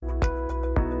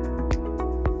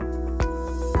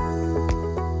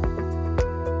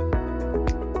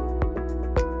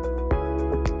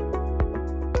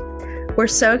We're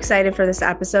so excited for this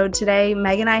episode today.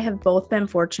 Meg and I have both been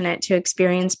fortunate to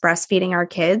experience breastfeeding our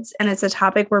kids, and it's a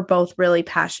topic we're both really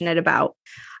passionate about.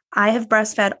 I have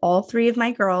breastfed all three of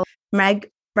my girls.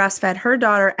 Meg breastfed her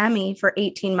daughter, Emmy, for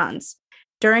 18 months.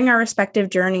 During our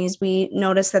respective journeys, we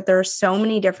noticed that there are so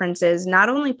many differences, not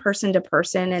only person to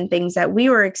person and things that we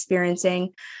were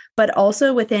experiencing, but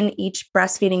also within each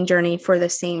breastfeeding journey for the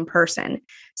same person.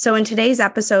 So in today's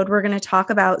episode, we're going to talk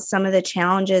about some of the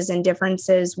challenges and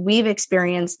differences we've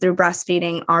experienced through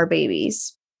breastfeeding our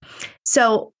babies.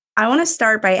 So I want to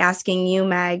start by asking you,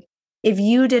 Meg, if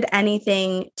you did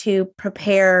anything to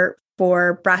prepare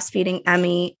for breastfeeding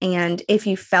Emmy and if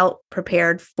you felt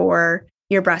prepared for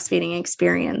your breastfeeding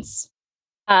experience.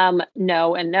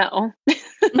 No and no.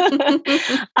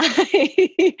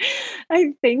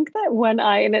 I think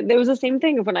that and it was the same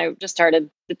thing when I just started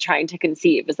trying to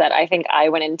conceive, is that I think I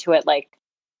went into it like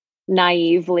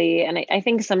naively. And I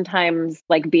think sometimes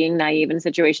like being naive in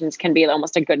situations can be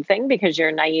almost a good thing, because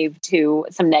you're naive to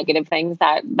some negative things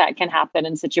that can happen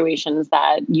in situations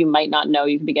that you might not know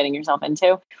you could be getting yourself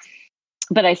into.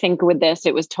 But I think with this,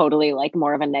 it was totally like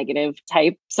more of a negative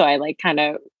type. So I like kind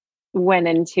of went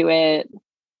into it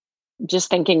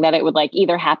just thinking that it would like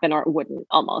either happen or it wouldn't,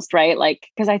 almost, right? Like,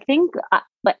 because I think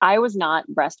I was not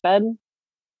breastfed,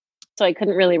 so I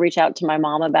couldn't really reach out to my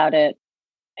mom about it.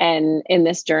 And in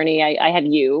this journey, I had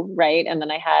you, right? And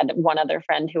then I had one other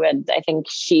friend who had, I think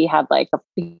she had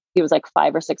he was like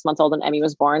 5 or 6 months old when Emmy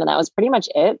was born. And that was pretty much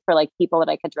it for like people that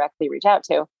I could directly reach out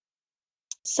to.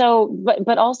 So,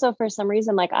 but also for some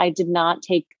reason, like I did not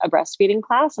take a breastfeeding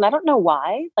class, and I don't know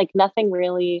why. Like nothing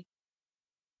really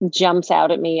jumps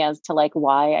out at me as to like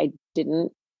why I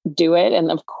didn't do it. And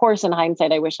of course, in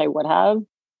hindsight, I wish I would have,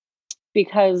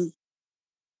 because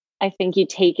I think you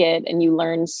take it and you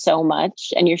learn so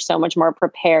much and you're so much more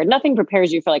prepared. Nothing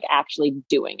prepares you for like actually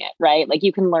doing it, right? Like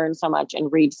you can learn so much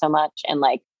and read so much and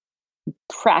like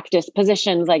practice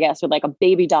positions, I guess, with like a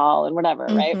baby doll and whatever,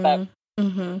 right? But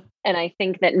and I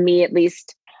think that me, at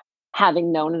least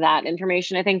having known that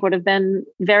information, I think would have been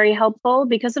very helpful,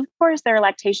 because of course there are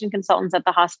lactation consultants at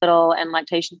the hospital and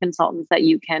lactation consultants that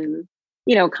you can,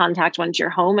 contact once you're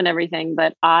home and everything.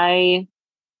 But I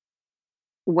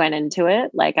went into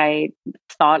it like I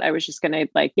thought I was just going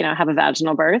to have a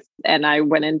vaginal birth, and I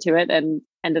went into it and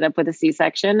ended up with a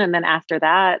C-section. And then after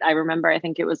that, I remember, I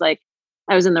think it was like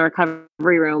I was in the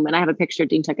recovery room, and I have a picture,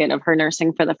 Dean took it, of her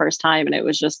nursing for the first time, and it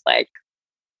was just like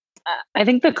I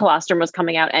think the colostrum was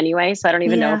coming out anyway, so I don't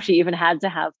even know if she even had to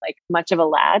have like much of a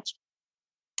latch.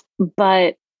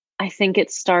 But I think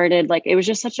it started like, it was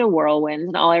just such a whirlwind.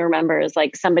 And all I remember is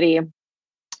like somebody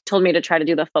told me to try to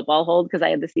do the football hold because I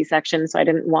had the C-section. So I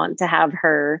didn't want to have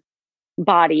her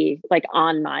body like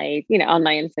on my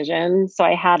incision. So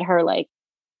I had her like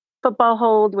football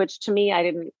hold, which to me, I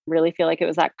didn't really feel like it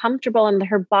was that comfortable. And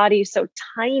her body so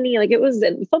tiny, like it was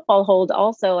a football hold.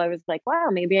 Also, I was like, wow,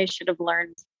 maybe I should have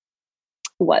learned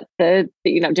what the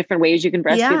different ways you can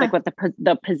breastfeed, like what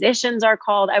the positions are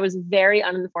called. I was very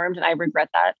uninformed, and I regret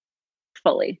that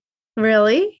fully.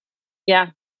 Really? Yeah.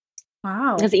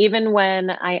 Wow. Because even when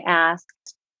I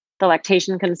asked the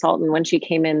lactation consultant when she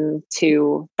came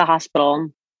into the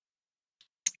hospital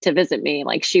to visit me,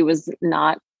 like she was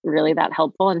not really that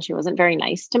helpful, and she wasn't very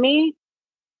nice to me.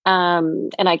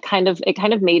 And it kind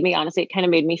of made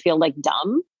me feel like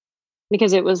dumb,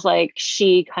 because it was like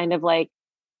she kind of like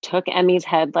took Emmy's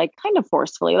head like kind of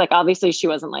forcefully. Like obviously she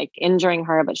wasn't like injuring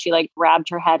her, but she like grabbed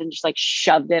her head and just like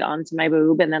shoved it onto my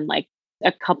boob, and then like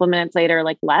a couple minutes later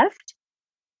like left.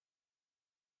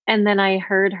 And then I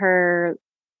heard her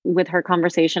with her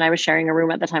conversation. I was sharing a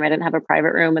room at the time. I didn't have a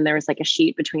private room, and there was like a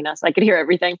sheet between us. I could hear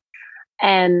everything.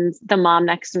 And the mom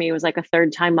next to me was like a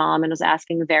third-time mom and was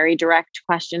asking very direct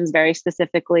questions, very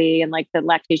specifically. And like the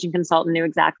lactation consultant knew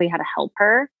exactly how to help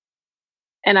her.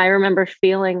 And I remember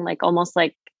feeling like almost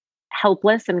like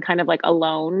helpless and kind of like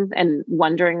alone and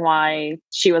wondering why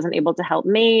she wasn't able to help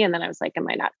me. And then I was like, am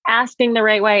I not asking the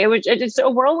right way? It's just a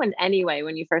whirlwind anyway,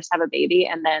 when you first have a baby,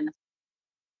 and then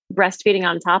breastfeeding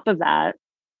on top of that,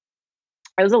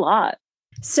 it was a lot.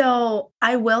 So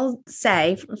I will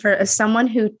say, for someone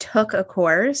who took a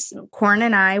course, Corn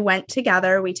and I went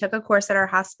together, we took a course at our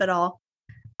hospital.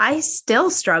 I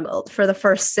still struggled for the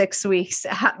first 6 weeks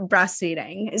at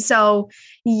breastfeeding. So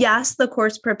yes, the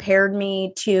course prepared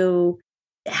me to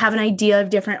have an idea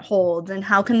of different holds and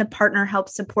how can the partner help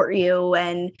support you.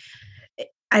 And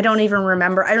I don't even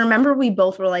remember. I remember we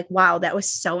both were like, wow, that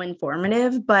was so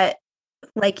informative. But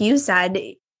like you said,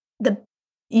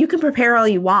 you can prepare all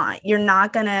you want. You're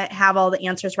not going to have all the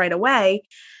answers right away.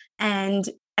 And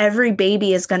every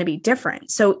baby is going to be different.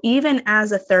 So even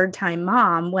as a third-time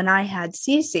mom, when I had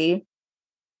Cece,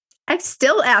 I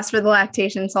still ask for the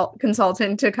lactation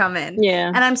consultant to come in. Yeah.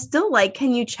 And I'm still like,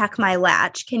 can you check my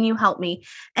latch? Can you help me?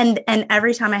 And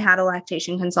every time I had a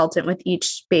lactation consultant with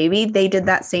each baby, they did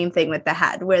that same thing with the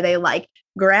head, where they like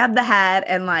grab the head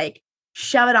and like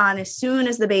shove it on. As soon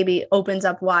as the baby opens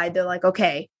up wide, they're like,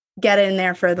 okay, get in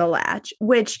there for the latch,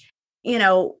 which, you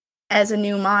know, as a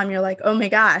new mom, you're like, oh my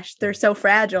gosh, they're so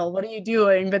fragile. What are you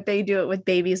doing? But they do it with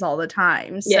babies all the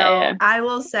time. So I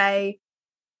will say,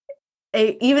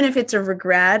 even if it's a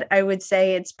regret, I would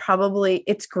say it's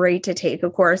great to take a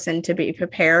course and to be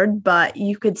prepared, but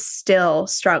you could still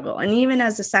struggle. And even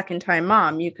as a second time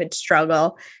mom, you could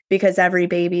struggle because every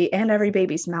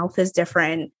baby's mouth is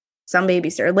different. Some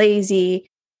babies are lazy,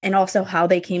 and also how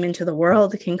they came into the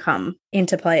world can come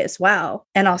into play as well.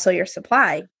 And also your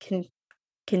supply can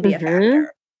be a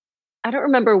factor. I don't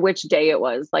remember which day it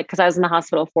was, like, because I was in the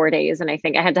hospital 4 days, and I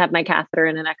think I had to have my catheter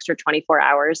in an extra 24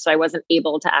 hours. So I wasn't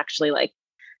able to actually like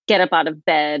get up out of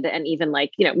bed and even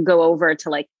like, go over to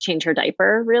like change her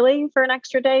diaper really for an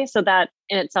extra day. So that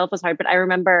in itself was hard. But I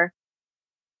remember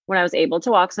when I was able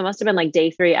to walk, so it must have been like day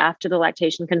 3 after the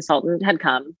lactation consultant had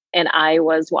come, and I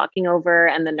was walking over,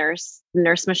 and the nurse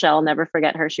Michelle, never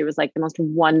forget her. She was like the most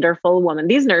wonderful woman.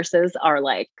 These nurses are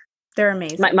like, they're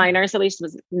amazing. My nurse at least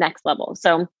was next level.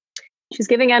 So she's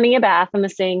giving Emmy a bath in the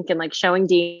sink and like showing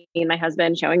Dean, my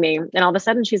husband, showing me. And all of a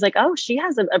sudden she's like, oh, she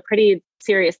has a pretty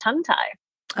serious tongue tie.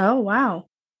 Oh, wow.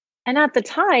 And at the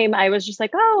time I was just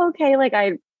like, oh, okay. Like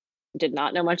I did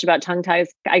not know much about tongue ties.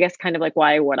 I guess kind of like,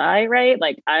 why would I, right?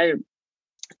 Like, I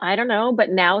don't know. But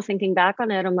now thinking back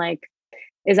on it, I'm like,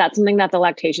 is that something that the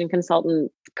lactation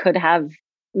consultant could have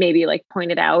maybe like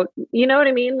pointed out? You know what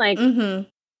I mean? Like,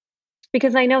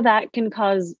 because I know that can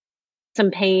cause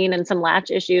some pain and some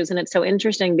latch issues. And it's so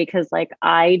interesting because like,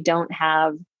 I don't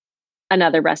have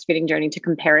another breastfeeding journey to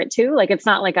compare it to. Like, it's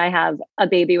not like I have a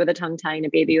baby with a tongue tie and a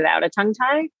baby without a tongue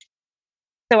tie.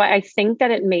 So I think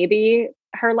that it maybe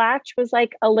her latch was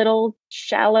like a little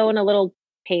shallow and a little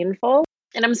painful.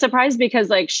 And I'm surprised because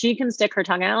like she can stick her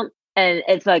tongue out and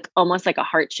it's like almost like a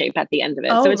heart shape at the end of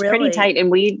it. Oh, so it's really? pretty tight.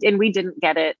 And we didn't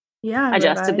get it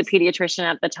adjusted. Revised. The pediatrician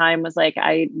at the time was like,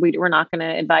 we're not going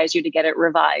to advise you to get it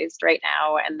revised right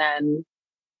now. And then,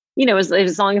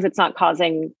 as long as it's not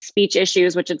causing speech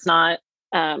issues, which it's not,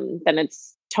 then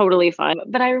it's totally fine.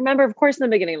 But I remember, of course, in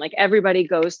the beginning, like everybody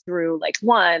goes through like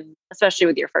one, especially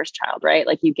with your first child, right?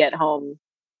 Like you get home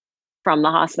from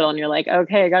the hospital and you're like,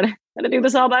 okay, I gotta do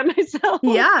this all by myself.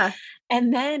 Yeah.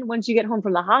 And then once you get home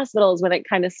from the hospital is when it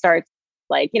kind of starts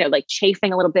like, like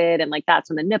chafing a little bit. And like, that's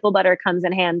when the nipple butter comes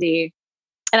in handy.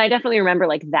 And I definitely remember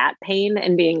like that pain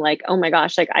and being like, oh my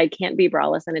gosh, like I can't be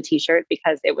braless in a t-shirt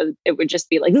because it would just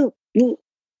be like,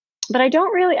 but I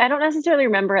don't necessarily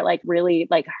remember it like really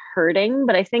like hurting,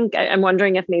 but I think I'm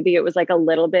wondering if maybe it was like a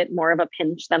little bit more of a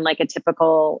pinch than like a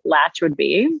typical latch would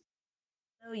be.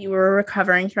 You were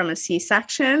recovering from a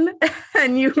C-section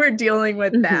and you were dealing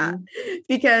with that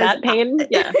because that pain.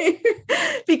 Yeah.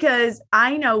 Because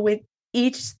I know with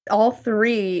all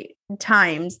 3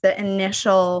 times, the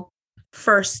initial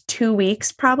first 2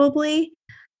 weeks probably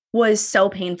was so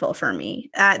painful for me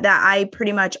that I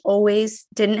pretty much always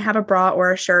didn't have a bra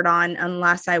or a shirt on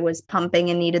unless I was pumping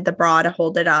and needed the bra to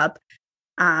hold it up.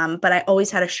 But I always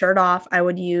had a shirt off. I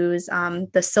would use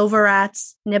the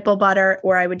Silverettes nipple butter,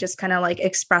 or I would just kind of like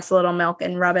express a little milk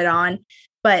and rub it on.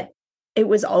 But it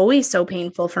was always so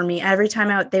painful for me. Every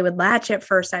time they would latch at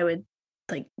first, I would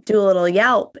like do a little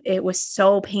yelp. It was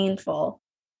so painful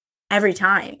every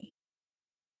time.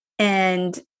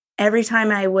 And every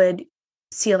time I would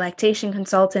see a lactation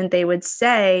consultant, they would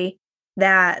say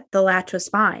that the latch was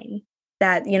fine,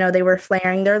 that, they were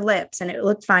flaring their lips and it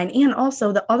looked fine. And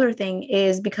also the other thing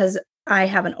is because I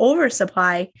have an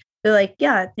oversupply, they're like,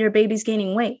 yeah, your baby's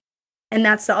gaining weight. And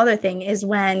that's the other thing is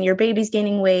when your baby's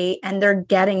gaining weight and they're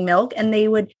getting milk and they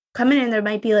would come in and there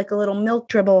might be like a little milk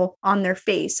dribble on their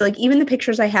face. So like even the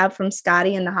pictures I have from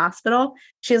Scotty in the hospital,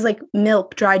 she has like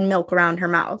dried milk around her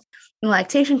mouth. And the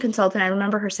lactation consultant, I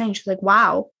remember her saying, she's like,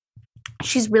 wow,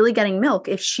 she's really getting milk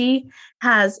if she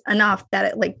has enough that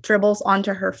it like dribbles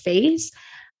onto her face.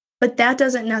 But that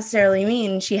doesn't necessarily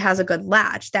mean she has a good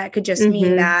latch. That could just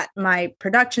mean that my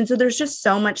production. So there's just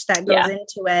so much that goes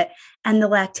into it. And the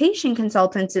lactation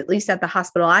consultants, at least at the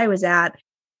hospital I was at,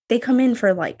 they come in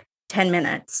for like 10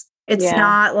 minutes. It's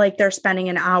not like they're spending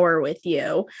an hour with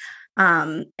you.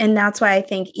 And that's why I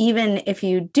think even if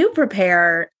you do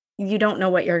prepare, you don't know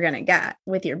what you're going to get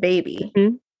with your baby.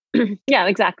 Yeah,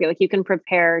 exactly. Like you can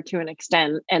prepare to an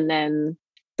extent and then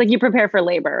like you prepare for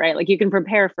labor, right? Like you can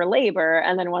prepare for labor,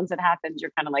 and then once it happens,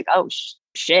 you're kind of like, oh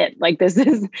shit, like this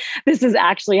is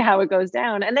actually how it goes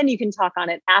down. And then you can talk on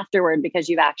it afterward because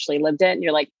you've actually lived it and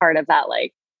you're like part of that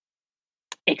like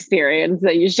experience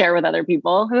that you share with other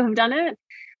people who have done it.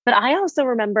 But I also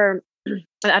remember, and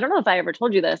I don't know if I ever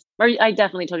told you this, or I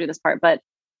definitely told you this part, but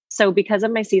so because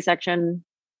of my C-section,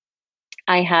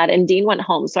 I had, and Dean went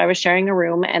home. So I was sharing a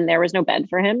room and there was no bed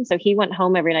for him. So he went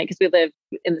home every night because we live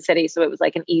in the city. So it was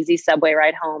like an easy subway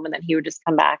ride home. And then he would just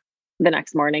come back the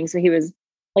next morning. So he was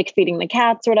like feeding the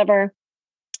cats or whatever.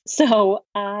 So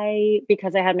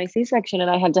because I had my C-section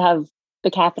and I had to have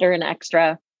the catheter and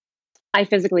extra, I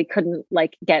physically couldn't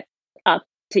like get up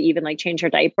to even like change her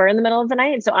diaper in the middle of the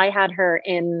night. So I had her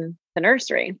in the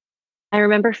nursery. I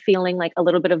remember feeling like a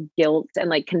little bit of guilt and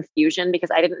like confusion because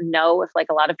I didn't know if like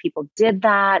a lot of people did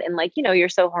that. And like, you're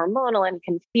so hormonal and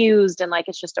confused and like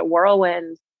it's just a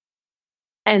whirlwind.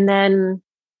 And then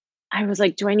I was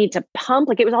like, do I need to pump?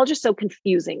 Like it was all just so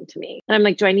confusing to me. And I'm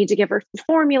like, do I need to give her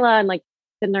formula? And like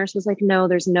the nurse was like, no,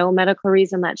 there's no medical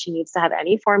reason that she needs to have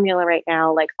any formula right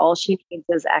now. Like all she needs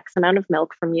is X amount of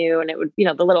milk from you. And it would,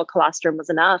 the little colostrum was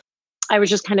enough. I was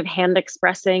just kind of hand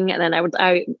expressing. And then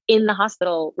I in the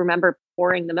hospital, remember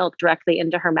pouring the milk directly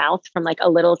into her mouth from like a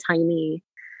little tiny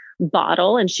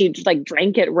bottle. And she just like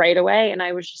drank it right away. And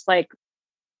I was just like,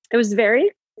 it was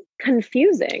very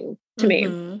confusing to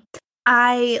me.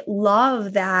 I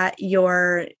love that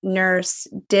your nurse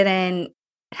didn't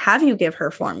have you give her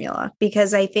formula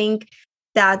because I think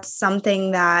that's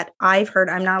something that I've heard.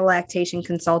 I'm not a lactation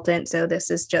consultant, so this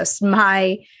is just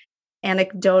my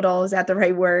anecdotal, is that the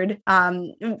right word?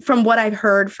 From what I've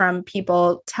heard from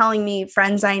people telling me,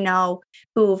 friends I know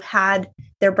who've had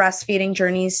their breastfeeding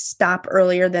journeys stop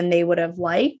earlier than they would have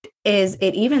liked, is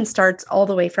it even starts all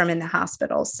the way from in the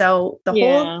hospital. So the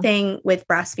whole thing with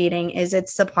breastfeeding is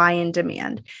it's supply and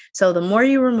demand. So the more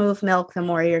you remove milk, the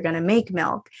more you're going to make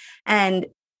milk. And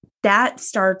that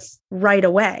starts right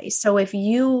away. So if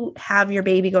you have your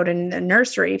baby go to the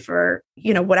nursery for,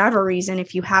 whatever reason,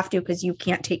 if you have to, because you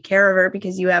can't take care of her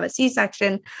because you have a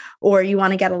C-section or you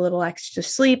want to get a little extra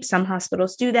sleep, some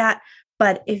hospitals do that.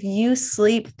 But if you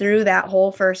sleep through that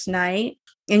whole first night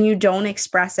and you don't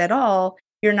express at all,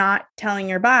 you're not telling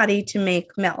your body to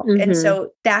make milk. And so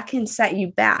that can set you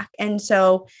back. And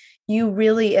so you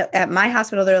really, at my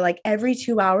hospital, they're like, every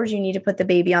 2 hours, you need to put the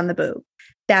baby on the boob.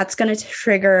 That's going to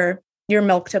trigger your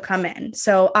milk to come in.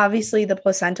 So obviously the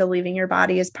placenta leaving your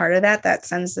body is part of that. That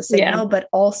sends the signal, but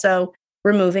also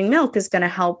removing milk is going to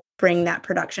help bring that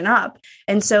production up.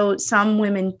 And so some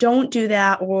women don't do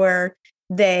that, or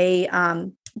they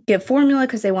give formula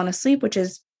because they want to sleep, which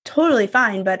is totally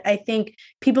fine. But I think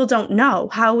people don't know.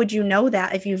 How would you know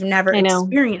that if you've never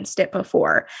experienced it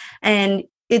before? And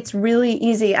it's really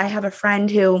easy. I have a friend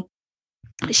who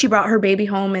she brought her baby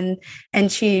home and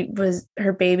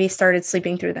her baby started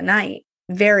sleeping through the night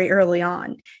very early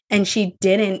on, and she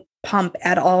didn't pump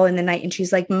at all in the night. And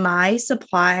she's like, my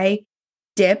supply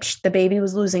dipped. The baby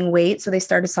was losing weight. So they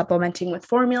started supplementing with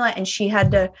formula, and she had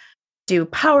to do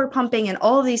power pumping and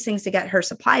all of these things to get her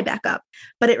supply back up.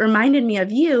 But it reminded me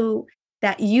of you,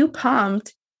 that you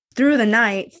pumped through the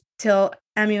night till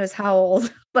Emmy was how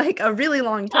old? Like a really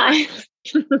long time.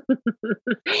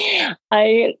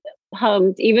 I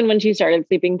pumped even when she started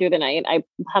sleeping through the night. I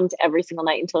pumped every single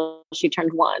night until she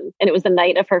turned 1. And it was the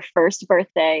night of her first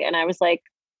birthday. And I was like,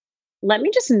 let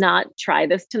me just not try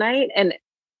this tonight. And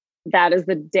that is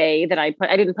the day that I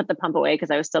didn't put the pump away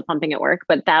because I was still pumping at work,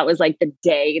 but that was like the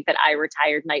day that I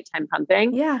retired nighttime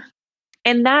pumping. Yeah.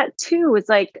 And that too was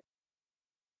like,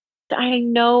 I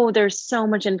know there's so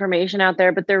much information out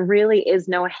there, but there really is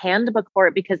no handbook for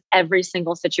it because every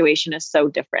single situation is so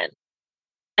different.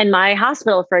 In my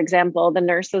hospital, for example, the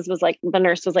nurse was like,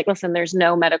 listen, there's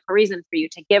no medical reason for you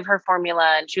to give her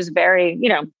formula. And she was very,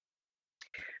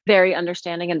 very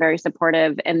understanding and very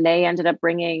supportive. And they ended up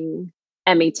bringing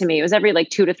Emmy to me. It was every like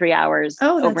 2 to 3 hours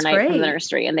overnight from the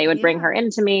nursery. And they would bring her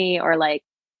into me, or like,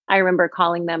 I remember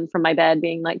calling them from my bed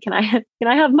being like, can I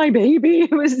have my baby?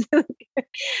 It was like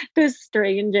the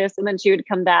strangest. And then she would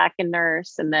come back and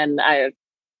nurse. And then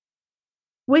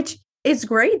which is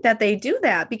great that they do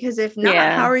that, because if not,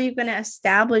 how are you going to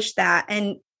establish that?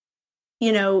 And,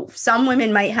 some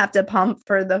women might have to pump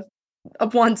for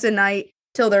once a night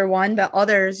till they're 1, but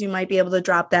others, you might be able to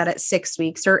drop that at 6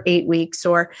 weeks or 8 weeks,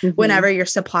 or whenever your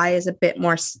supply is a bit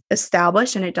more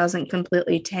established and it doesn't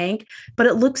completely tank. But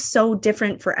it looks so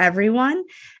different for everyone.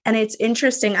 And it's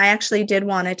interesting. I actually did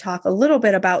want to talk a little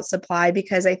bit about supply,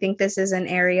 because I think this is an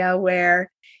area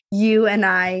where you and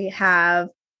I have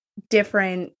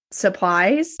different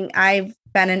supplies. I've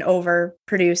been an over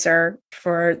producer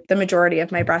for the majority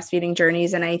of my breastfeeding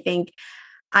journeys. And I think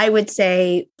I would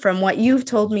say from what you've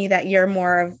told me that you're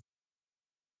more of,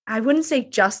 I wouldn't say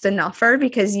just enougher,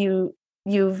 because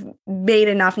you've made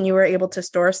enough and you were able to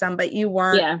store some, but you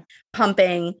weren't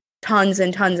pumping tons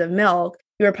and tons of milk.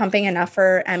 You were pumping enough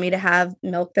for Emmy to have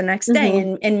milk the next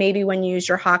day. And maybe when you use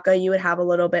your Haka, you would have a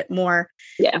little bit more.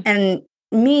 Yeah. And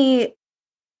me,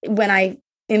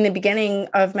 in the beginning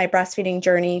of my breastfeeding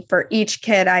journey, for each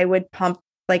kid, I would pump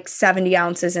like 70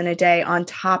 ounces in a day on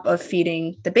top of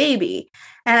feeding the baby.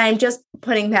 And I'm just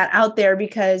putting that out there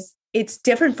because it's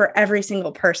different for every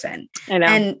single person. I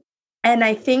know. And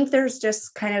I think there's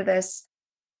just kind of this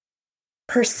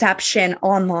perception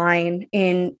online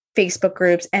in Facebook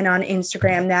groups and on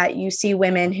Instagram that you see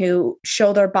women who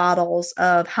show their bottles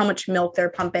of how much milk they're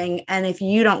pumping. And if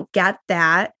you don't get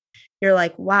that, you're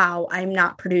like, wow, I'm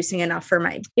not producing enough for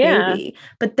my baby.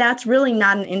 But that's really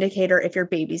not an indicator if your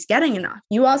baby's getting enough.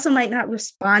 You also might not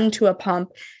respond to a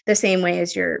pump the same way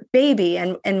as your baby.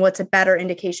 And what's a better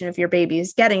indication if your baby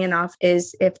is getting enough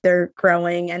is if they're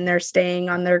growing and they're staying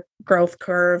on their growth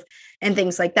curve and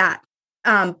things like that.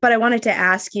 But I wanted to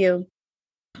ask you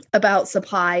about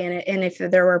supply and if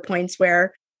there were points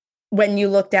where when you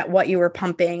looked at what you were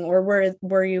pumping, or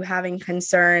were you having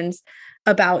concerns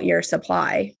about your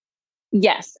supply?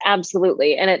 Yes,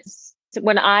 absolutely. And it's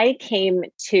when I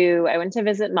went to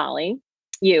visit Molly,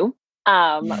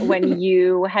 when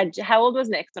you had, how old was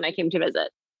Nix when I came to visit?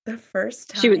 The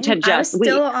first time? She had just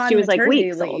weeks. She was like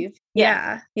weeks leave. old.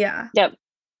 Yeah. Yep.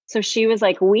 So she was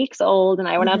like weeks old and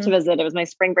I went out to visit. It was my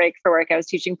spring break for work. I was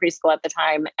teaching preschool at the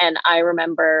time. And I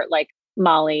remember like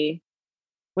Molly,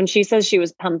 when she says she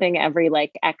was pumping every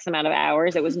like X amount of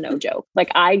hours, it was no joke.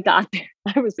 Like I got there,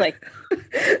 I was like,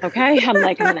 okay, I'm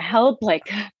going to help.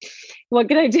 Like, what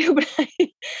can I do?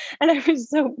 And I was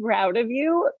so proud of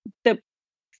you. The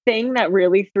thing that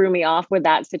really threw me off with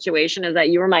that situation is that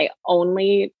you were my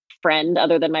only friend,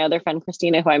 other than my other friend,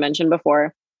 Christina, who I mentioned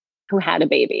before, who had a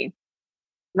baby.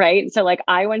 Right. So like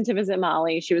I went to visit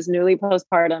Molly. She was newly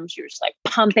postpartum. She was like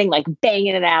pumping, like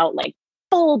banging it out, like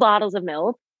full bottles of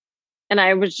milk. And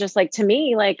I was just like, to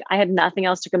me, like I had nothing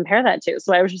else to compare that to.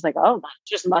 So I was just like, oh, that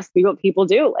just must be what people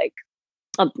do. Like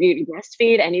you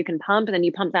breastfeed and you can pump and then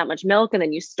you pump that much milk and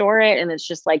then you store it. And it's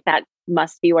just like, that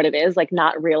must be what it is. Like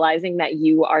not realizing that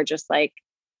you are just like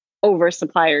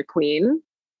oversupplier queen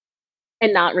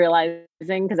and not realizing,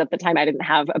 because at the time I didn't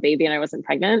have a baby and I wasn't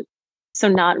pregnant. So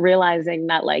not realizing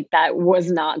that like that was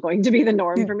not going to be the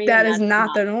norm for me. That is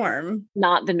not the norm.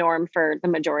 Not the norm for the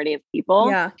majority of people.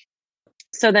 Yeah.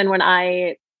 So then when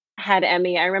I had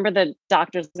Emmy, I remember the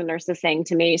doctors and nurses saying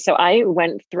to me, so I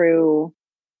went through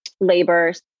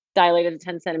labor, dilated to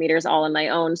 10 centimeters all on my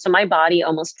own. So my body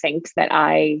almost thinks that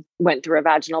I went through a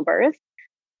vaginal birth,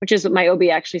 which is what my OB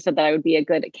actually said, that I would be a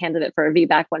good candidate for a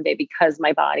VBAC one day because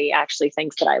my body actually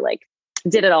thinks that I like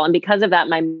did it all. And because of that,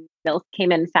 my milk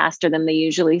came in faster than they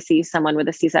usually see someone with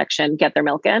a C-section get their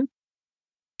milk in,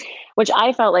 which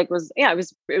I felt like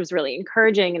it was really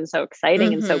encouraging and so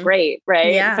exciting and so great.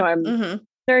 Right. Yeah. So I'm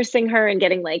nursing her and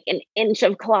getting like an inch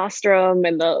of colostrum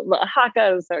and the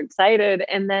Haka was so excited.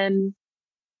 And then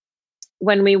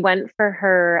when we went for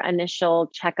her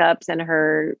initial checkups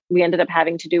and we ended up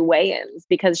having to do weigh-ins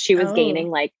because she was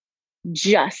gaining like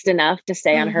just enough to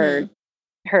stay on her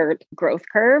growth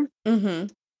curve.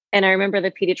 And I remember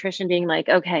the pediatrician being like,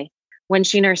 okay, when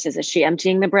she nurses, is she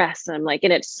emptying the breast? And I'm like,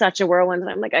 and it's such a whirlwind.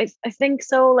 And I'm like, I think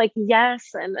so. Like, yes.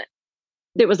 And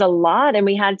it was a lot. And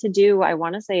we had to do, I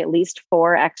want to say at least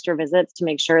 4 extra visits to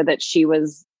make sure that she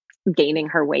was gaining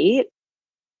her weight.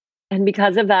 And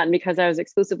because of that, and because I was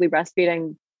exclusively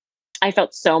breastfeeding, I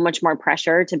felt so much more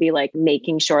pressure to be like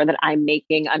making sure that I'm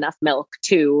making enough milk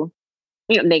to,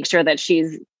 make sure that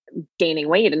she's gaining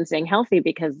weight and staying healthy.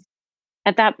 Because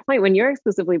at that point, when you're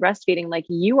exclusively breastfeeding, like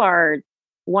you are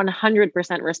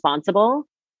 100% responsible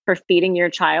for feeding your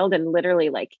child and literally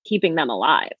like keeping them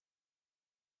alive.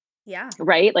 Yeah.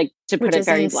 Right. Like to put it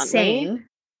very insane.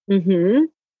 Bluntly.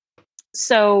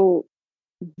 So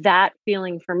that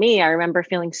feeling for me, I remember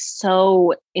feeling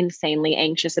so insanely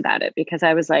anxious about it because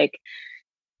I was like,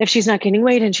 if she's not gaining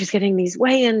weight and she's getting these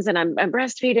weigh-ins and I'm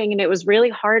breastfeeding, and it was really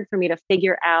hard for me to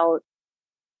figure out,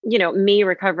 me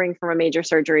recovering from a major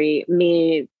surgery,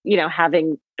 me,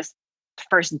 having this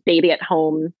first baby at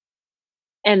home,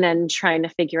 and then trying to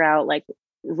figure out like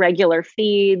regular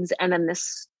feeds. And then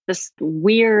this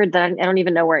weird, that I don't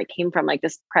even know where it came from, like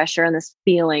this pressure and this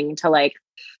feeling to like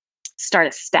start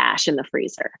a stash in the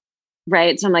freezer.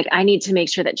 Right. So I'm like, I need to make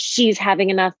sure that she's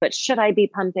having enough, but should I be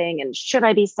pumping and should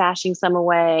I be stashing some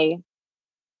away?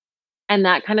 And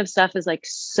that kind of stuff is like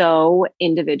so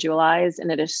individualized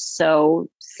and it is so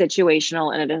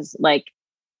situational. And it is like,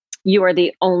 you are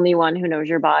the only one who knows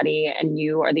your body and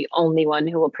you are the only one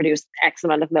who will produce X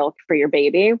amount of milk for your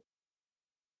baby.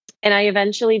 And I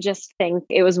eventually just think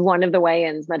it was one of the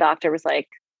weigh-ins. My doctor was like,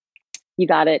 you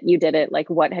got it, you did it. Like,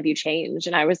 what have you changed?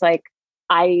 And I was like,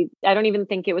 I don't even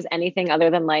think it was anything other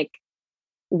than like,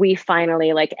 we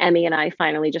finally, like Emmy and I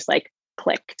finally just like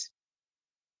clicked.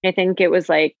 I think it was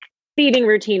like feeding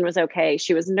routine was okay.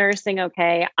 She was nursing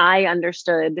okay. I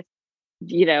understood,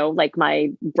 like my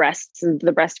breasts and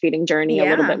the breastfeeding journey a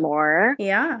little bit more.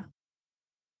 Yeah.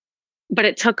 But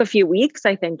it took a few weeks,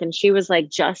 I think. And she was like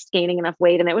just gaining enough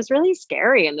weight. And it was really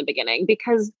scary in the beginning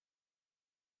because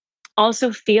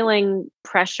also feeling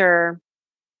pressure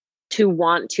to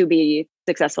want to be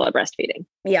successful at breastfeeding.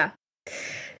 Yeah.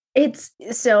 It's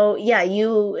so, yeah,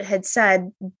 you had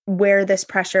said where this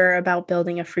pressure about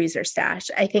building a freezer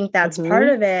stash. I think that's part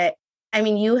of it. I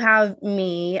mean, you have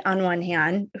me on one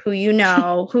hand, who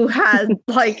who had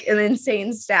like an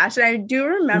insane stash. And I do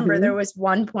remember there was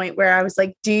one point where I was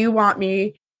like, do you want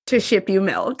me to ship you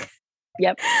milk?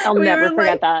 Yep. I'll never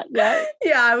forget that. Yeah.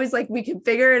 Yeah. I was like, we can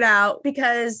figure it out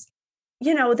because,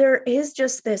 there is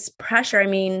just this pressure. I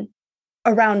mean,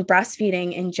 around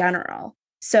breastfeeding in general.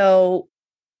 So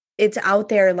it's out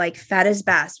there like fed is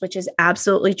best, which is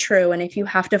absolutely true. And if you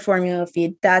have to formula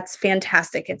feed, that's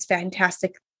fantastic. It's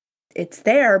fantastic. It's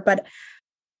there. But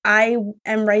I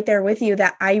am right there with you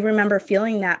that I remember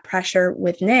feeling that pressure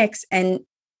with Nyx. And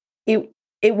it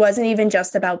wasn't even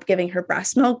just about giving her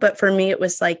breast milk, but for me, it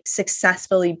was like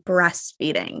successfully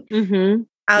breastfeeding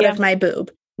out of my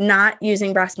boob, not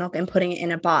using breast milk and putting it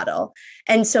in a bottle.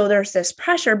 And so there's this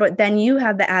pressure, but then you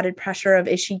have the added pressure of,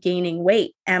 is she gaining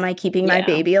weight? Am I keeping my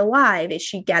baby alive? Is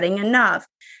she getting enough?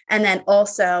 And then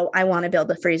also I want to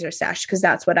build a freezer stash because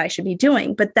that's what I should be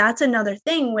doing. But that's another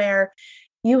thing where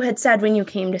you had said when you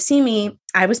came to see me,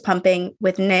 I was pumping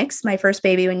with Nyx, my first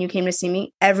baby, when you came to see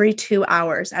me, every 2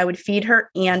 hours. I would feed her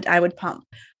and I would pump.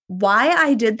 Why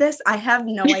I did this, I have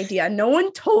no idea. No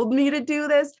one told me to do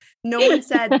this. No one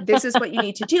said, this is what you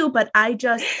need to do. But I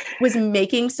just was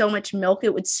making so much milk.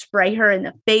 It would spray her in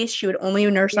the face. She would only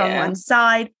nurse on one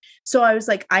side. So I was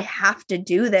like, I have to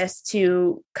do this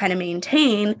to kind of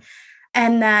maintain.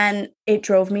 And then it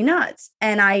drove me nuts.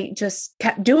 And I just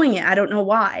kept doing it. I don't know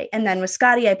why. And then with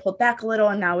Scotty, I pulled back a little.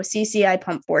 And now with Cece, I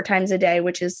pump 4 times a day,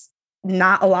 which is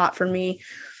not a lot for me.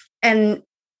 And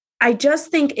I just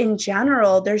think in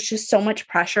general, there's just so much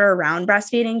pressure around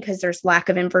breastfeeding because there's lack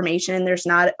of information and there's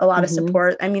not a lot of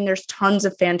support. I mean, there's tons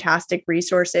of fantastic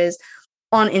resources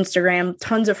on Instagram,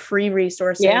 tons of free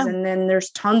resources. And then there's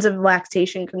tons of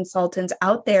lactation consultants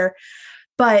out there.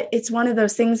 But it's one of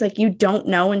those things like you don't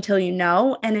know until you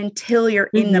know. And until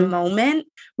you're in the moment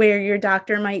where your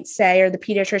doctor might say, or the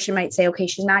pediatrician might say, okay,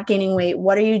 she's not gaining weight.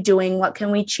 What are you doing? What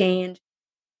can we change?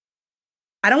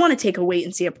 I don't want to take a wait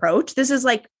and see approach. This is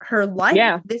like her life.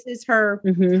 Yeah. This is her,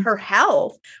 her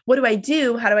health. What do I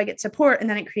do? How do I get support? And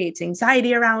then it creates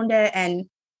anxiety around it. And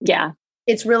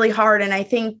it's really hard. And I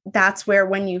think that's where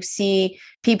when you see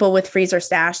people with freezer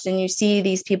stashed and you see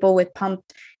these people with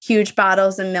pumped huge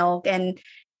bottles of milk and,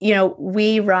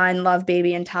 we run Love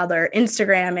Baby and Toddler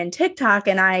Instagram and TikTok.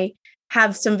 And I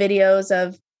have some videos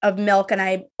of milk and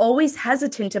I'm always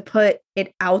hesitant to put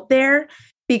it out there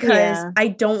because I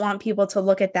don't want people to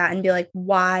look at that and be like,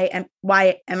 why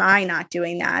am I not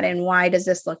doing that? And why does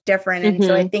this look different? And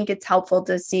so I think it's helpful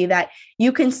to see that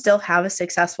you can still have a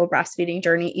successful breastfeeding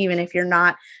journey, even if you're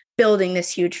not building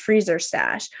this huge freezer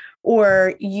stash,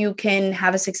 or you can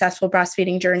have a successful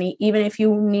breastfeeding journey, even if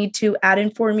you need to add in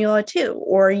formula too,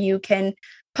 or you can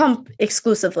pump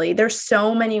exclusively. There's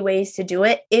so many ways to do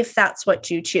it if that's what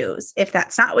you choose. If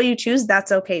that's not what you choose, that's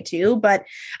okay too. But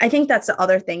I think that's the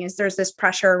other thing is there's this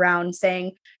pressure around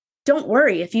saying, don't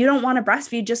worry, if you don't want to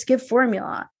breastfeed, just give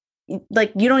formula.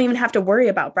 Like you don't even have to worry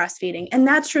about breastfeeding. And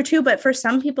that's true too. But for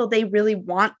some people, they really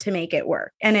want to make it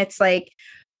work. And it's like,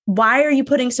 why are you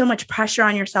putting so much pressure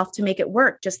on yourself to make it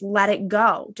work? Just let it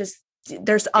go.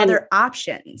 There's other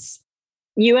options.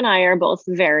 You and I are both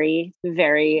very,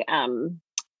 very,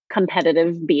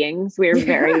 competitive beings. We're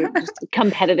very just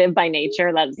competitive by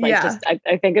nature. That's like just,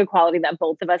 I think a quality that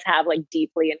both of us have like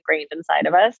deeply ingrained inside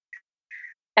of us.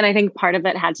 And I think part of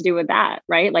it had to do with that,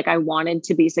 right? Like I wanted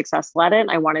to be successful at it.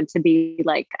 I wanted to be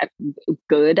like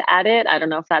good at it. I don't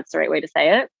know if that's the right way to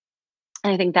say it.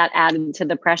 And I think that added to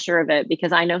the pressure of it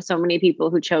because I know so many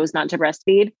people who chose not to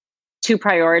breastfeed to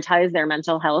prioritize their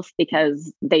mental health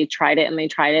because they tried it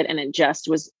and it just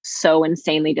was so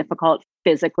insanely difficult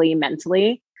physically,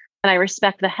 mentally. And I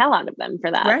respect the hell out of them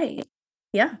for that. Right.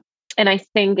 Yeah. And I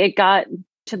think it got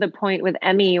to the point with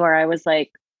Emmy where I was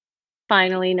like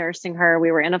finally nursing her.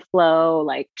 We were in a flow,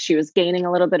 like she was gaining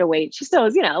a little bit of weight. She still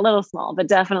was, you know, a little small, but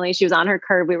definitely she was on her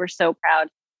curve. We were so proud.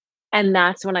 And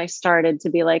that's when I started to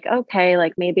be like, okay,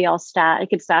 like maybe I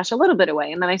could stash a little bit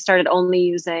away. And then I started only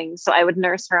using, so I would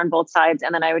nurse her on both sides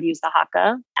and then I would use the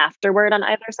Haka afterward on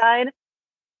either side.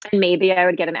 And maybe I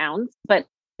would get an ounce, but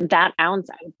that ounce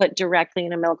I would put directly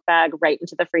in a milk bag right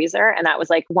into the freezer. And that was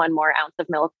like one more ounce of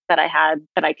milk that I had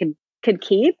that I could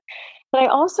keep. But I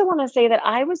also want to say that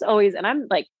I was always, and I'm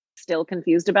like still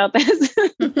confused about this,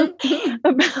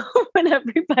 about when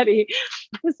everybody,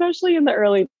 especially in the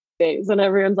early days, when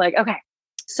everyone's like, okay,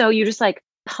 so you just like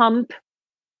pump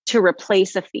to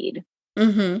replace a feed.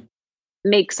 Mm-hmm.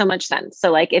 Makes so much sense.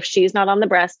 So like if she's not on the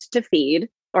breast to feed,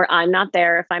 or I'm not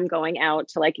there if I'm going out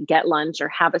to like get lunch or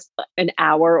have an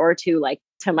hour or two like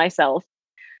to myself.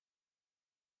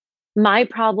 My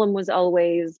problem was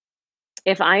always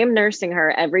if I am nursing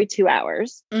her every 2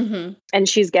 hours Mm-hmm. and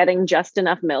she's getting just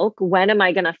enough milk, when am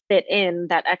I going to fit in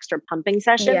that extra pumping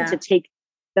session Yeah. to take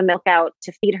the milk out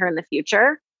to feed her in the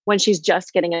future when she's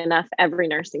just getting enough every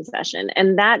nursing session?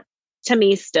 And that to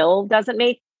me still doesn't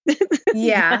make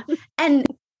Yeah. And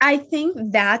I think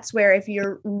that's where if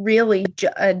you're really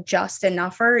just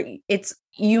enougher,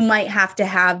 you might have to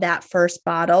have that first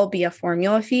bottle be a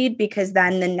formula feed, because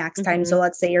then the next time, so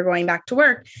let's say you're going back to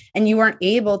work and you weren't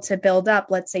able to build up,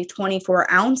 let's say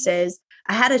 24 ounces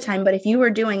ahead of time. But if you were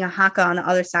doing a Haka on the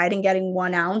other side and getting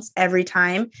 1 ounce every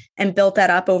time and built that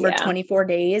up over 24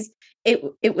 days,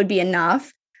 it would be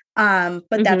enough.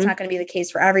 But that's not going to be the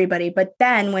case for everybody. But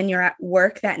then when you're at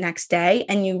work that next day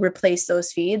and you replace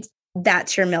those feeds,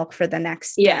 that's your milk for the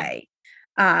next day.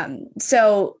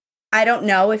 So I don't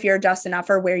know if you're just enough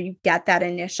or where you get that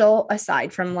initial,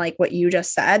 aside from like what you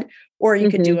just said, or you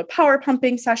could do a power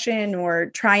pumping session or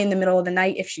try in the middle of the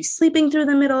night if she's sleeping through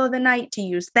the middle of the night to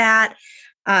use that.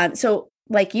 So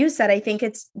like you said, I think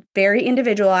it's very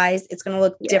individualized. It's going to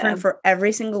look different for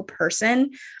every single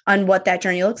person on what that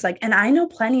journey looks like. And I know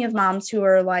plenty of moms who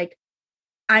are like,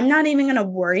 I'm not even going to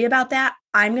worry about that.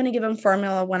 I'm going to give them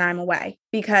formula when I'm away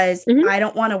because I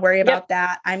don't want to worry about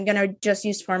that. I'm going to just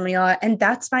use formula, and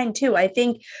that's fine too. I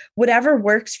think whatever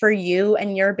works for you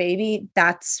and your baby,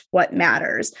 that's what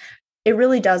matters. It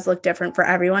really does look different for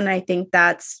everyone. And I think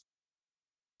that's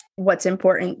what's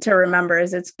important to remember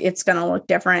is it's going to look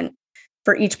different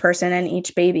for each person, and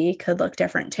each baby could look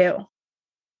different too.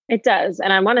 It does.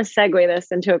 And I want to segue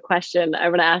this into a question. I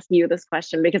want to ask you this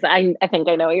question because I think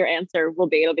I know your answer will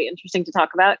be. It'll be interesting to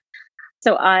talk about.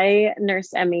 So I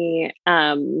nursed Emmy,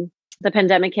 the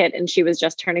pandemic hit and she was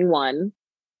just turning 1.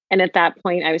 And at that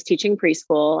point I was teaching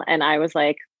preschool and I was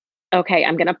like, okay,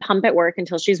 I'm going to pump at work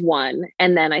until she's 1.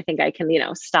 And then I think I can,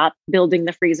 stop building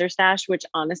the freezer stash, which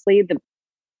honestly, the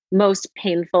most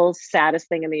painful, saddest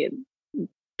thing in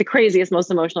the craziest,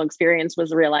 most emotional experience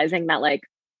was realizing that like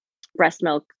breast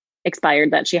milk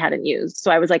expired that she hadn't used.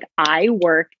 So I was like, I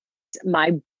worked my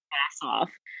ass off.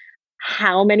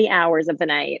 How many hours of the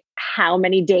night, how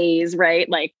many days, right?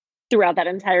 Like throughout that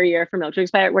entire year for milk to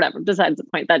expire, whatever, besides the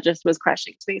point, that just was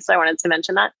crushing to me. So I wanted to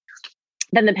mention that.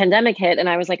 Then the pandemic hit and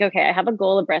I was like, okay, I have a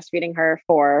goal of breastfeeding her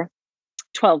for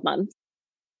 12 months.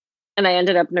 And I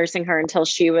ended up nursing her until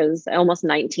she was almost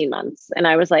 19 months. And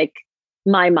I was like,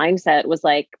 my mindset was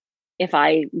like, if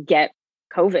I get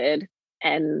COVID,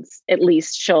 and at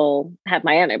least she'll have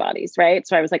my antibodies, right?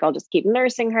 So I was like, I'll just keep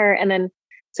nursing her. And then,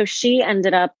 so she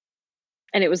ended up,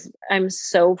 and I'm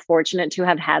so fortunate to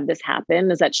have had this happen,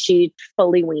 is that she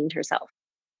fully weaned herself.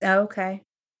 Okay.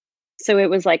 So it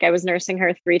was like, I was nursing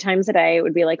her 3 times a day. It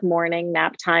would be like morning,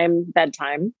 nap time,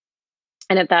 bedtime.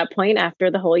 And at that point, after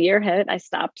the whole year hit, I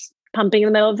stopped pumping in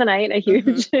the middle of the night, a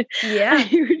huge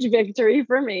victory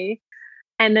for me.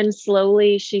 And then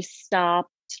slowly she stopped.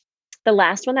 The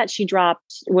last one that she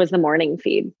dropped was the morning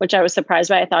feed, which I was surprised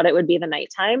by. I thought it would be the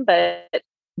nighttime, but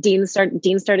Dean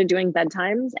started doing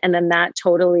bedtimes, and then that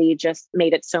totally just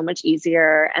made it so much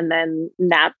easier. And then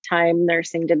nap time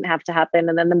nursing didn't have to happen.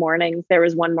 And then the mornings, there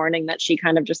was one morning that she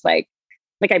kind of just like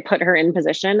I put her in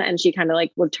position and she kind of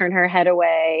like would turn her head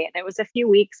away. And it was a few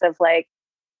weeks of like,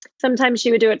 sometimes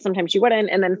she would do it, sometimes she wouldn't.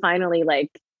 And then finally,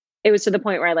 like, it was to the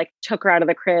point where I like took her out of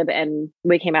the crib and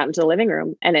we came out into the living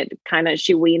room and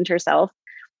she weaned herself.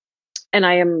 And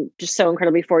I am just so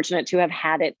incredibly fortunate to have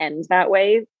had it end that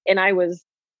way. And I was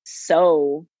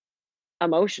so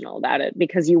emotional about it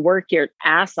because you work your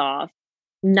ass off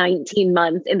 19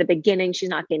 months. In the beginning, she's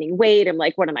not gaining weight. I'm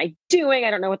like, what am I doing?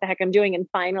 I don't know what the heck I'm doing. And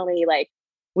finally, like,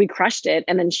 we crushed it.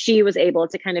 And then she was able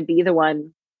to kind of be the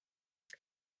one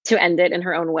to end it in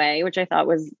her own way, which I thought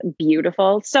was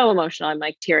beautiful. So emotional. I'm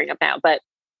like tearing up now, but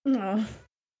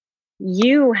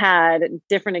you had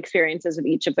different experiences with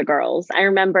each of the girls. I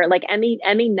remember like Emmy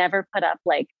never put up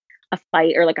like a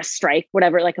fight or like a strike,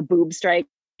 whatever, like a boob strike.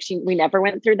 We never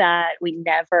went through that.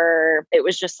 It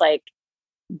was just like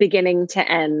beginning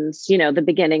to end, the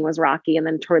beginning was rocky. And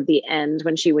then toward the end,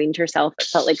 when she weaned herself, it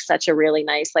felt like such a really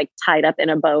nice, like tied up in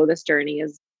a bow. This journey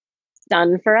is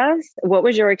done for us. What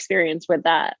was your experience with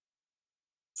that?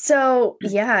 So,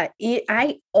 yeah,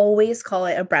 I always call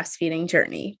it a breastfeeding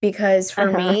journey because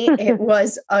for me, it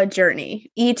was a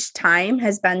journey. Each time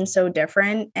has been so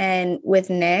different. And with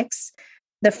Nick's,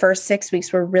 the first 6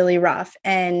 weeks were really rough.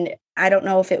 And I don't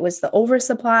know if it was the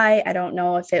oversupply. I don't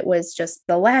know if it was just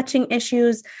the latching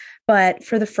issues. But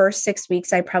for the first 6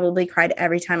 weeks, I probably cried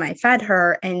every time I fed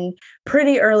her. And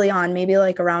pretty early on, maybe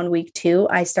like around week 2,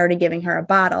 I started giving her a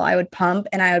bottle. I would pump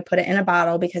and I would put it in a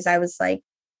bottle because I was like,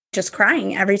 just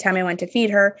crying every time I went to feed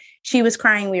her. She was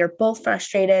crying. We were both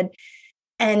frustrated.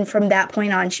 And from that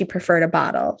point on, she preferred a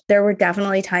bottle. There were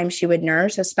definitely times she would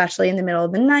nurse, especially in the middle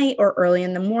of the night or early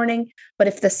in the morning. But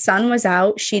if the sun was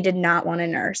out, she did not want to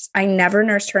nurse. I never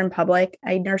nursed her in public.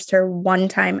 I nursed her one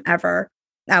time ever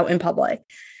out in public.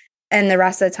 And the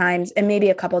rest of the times, and maybe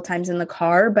a couple of times in the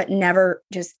car, but never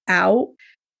just out,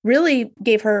 really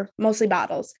gave her mostly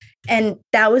bottles. And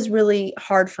that was really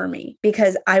hard for me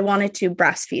because I wanted to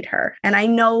breastfeed her. And I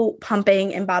know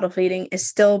pumping and bottle feeding is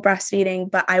still breastfeeding,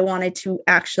 but I wanted to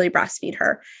actually breastfeed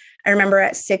her. I remember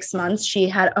at 6 months, she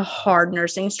had a hard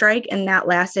nursing strike, and that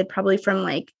lasted probably from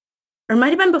like, or it might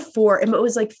have been before, it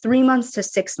was like 3 months to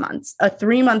 6 months, a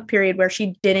 3 month period where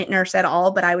she didn't nurse at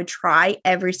all, but I would try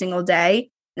every single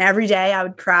day. And every day I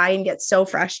would cry and get so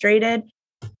frustrated.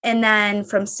 And then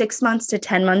from 6 months to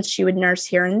 10 months, she would nurse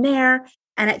here and there.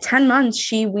 And at 10 months,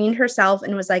 she weaned herself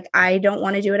and was like, I don't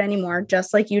want to do it anymore.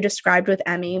 Just like you described with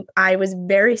Emmy. I was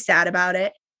very sad about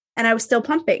it. And I was still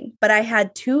pumping, but I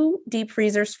had 2 deep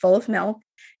freezers full of milk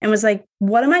and was like,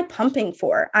 what am I pumping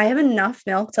for? I have enough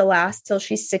milk to last till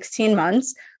she's 16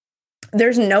 months.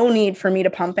 There's no need for me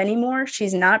to pump anymore.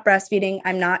 She's not breastfeeding.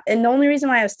 I'm not. And the only reason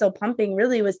why I was still pumping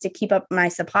really was to keep up my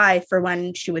supply for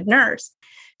when she would nurse.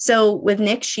 So with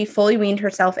Nick, she fully weaned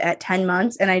herself at 10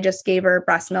 months, and I just gave her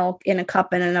breast milk in a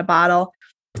cup and in a bottle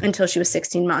until she was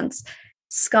 16 months.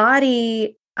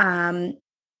 Scotty,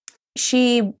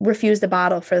 she refused the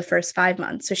bottle for the first 5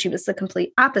 months. So she was the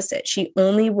complete opposite. She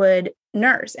only would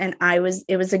nurse. And it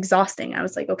was exhausting. I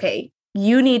was like, okay,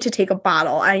 you need to take a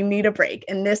bottle. I need a break.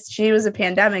 And she was a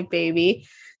pandemic baby.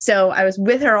 So I was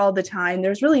with her all the time.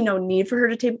 There's really no need for her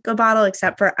to take a bottle,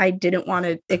 except for I didn't want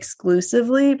to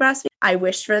exclusively breastfeed. I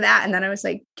wished for that. And then I was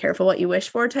like, careful what you wish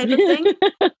for type of thing.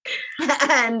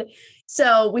 And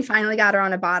so we finally got her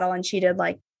on a bottle, and she did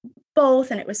like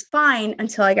both, and it was fine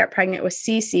until I got pregnant with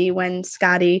Cece when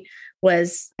Scotty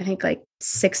was, I think, like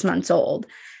 6 months old.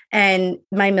 And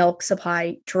my milk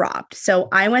supply dropped. So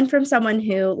I went from someone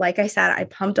who, like I said, I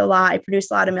pumped a lot, I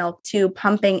produced a lot of milk, to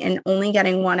pumping and only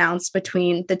getting 1 ounce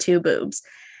between the 2 boobs.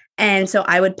 And so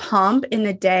I would pump in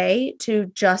the day to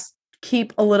just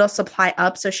keep a little supply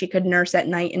up so she could nurse at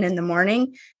night and in the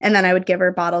morning. And then I would give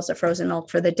her bottles of frozen milk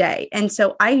for the day. And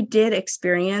so I did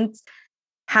experience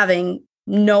having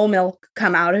no milk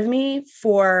come out of me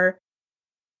for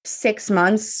 6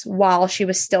 months while she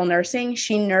was still nursing.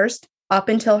 She nursed up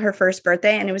until her first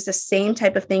birthday. And it was the same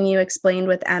type of thing you explained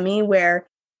with Emmy, where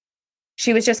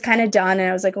she was just kind of done. And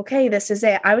I was like, okay, this is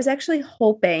it. I was actually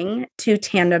hoping to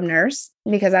tandem nurse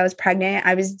because I was pregnant.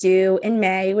 I was due in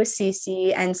May with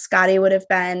Cece, and Scotty would have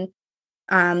been,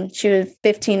 she was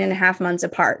 15 and a half months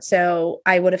apart. So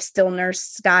I would have still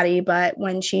nursed Scotty. But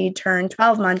when she turned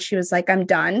 12 months, she was like, I'm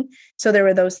done. So there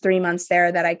were those 3 months there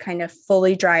that I kind of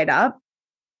fully dried up.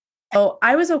 So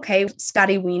I was okay with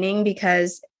Scotty weaning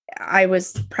because I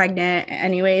was pregnant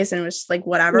anyways, and it was just like,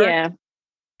 whatever. Yeah.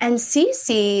 And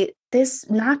Cece, this,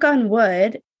 knock on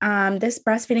wood, this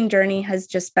breastfeeding journey has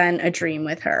just been a dream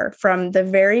with her from the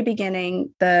very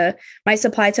beginning. My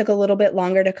supply took a little bit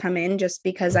longer to come in just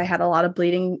because I had a lot of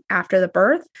bleeding after the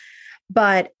birth.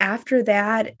 But after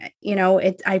that,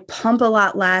 I pump a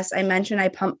lot less. I mentioned I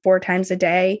pump 4 times a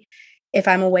day if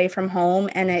I'm away from home,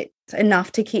 and it's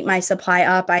enough to keep my supply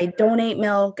up. I donate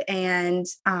milk, and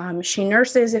she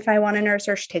nurses if I want to nurse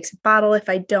her. She takes a bottle if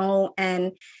I don't.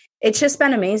 And it's just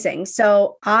been amazing.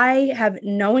 So I have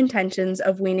no intentions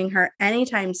of weaning her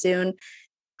anytime soon.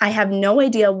 I have no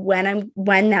idea when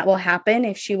that will happen.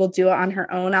 If she will do it on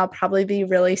her own, I'll probably be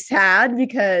really sad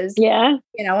because,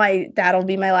 that'll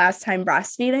be my last time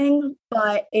breastfeeding.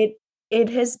 But it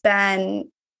has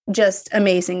been just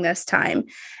amazing this time.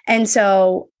 And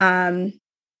so,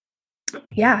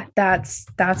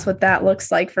 that's what that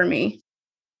looks like for me.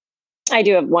 I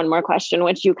do have one more question,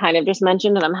 which you kind of just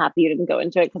mentioned, and I'm happy you didn't go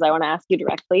into it because I want to ask you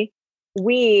directly.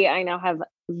 I now have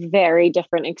very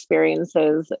different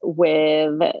experiences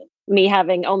with me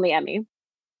having only Emmy,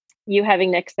 you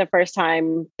having Nick's the first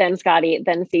time, then Scotty,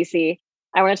 then Cece.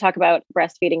 I want to talk about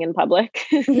breastfeeding in public.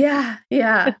 Yeah,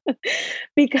 yeah.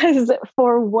 Because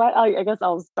I guess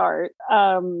I'll start.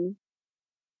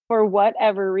 For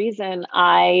whatever reason,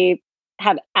 I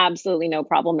had absolutely no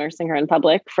problem nursing her in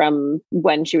public from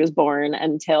when she was born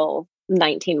until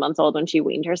 19 months old when she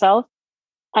weaned herself.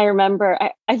 I remember,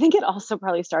 I think it also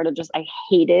probably started just,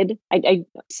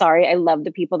 sorry, I love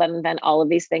the people that invent all of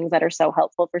these things that are so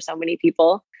helpful for so many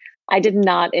people. I did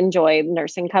not enjoy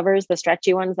nursing covers, the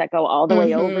stretchy ones that go all the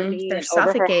way over me They're and over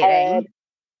her head. suffocating.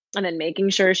 And then making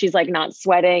sure she's like not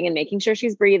sweating and making sure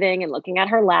she's breathing and looking at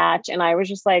her latch. And I was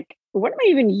just like, what am I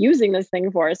even using this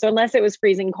thing for? So unless it was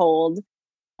freezing cold,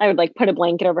 I would like put a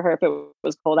blanket over her if it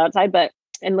was cold outside. But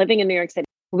and living in New York City,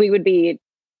 we would be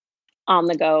on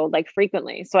the go like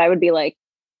frequently. So I would be like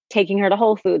taking her to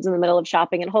Whole Foods in the middle of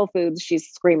shopping at Whole Foods. She's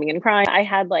screaming and crying. I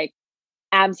had like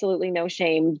absolutely no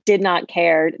shame, did not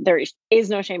care. There is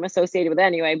no shame associated with it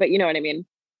anyway, but you know what I mean?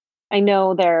 I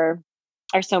know there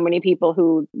are so many people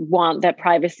who want that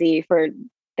privacy for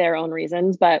their own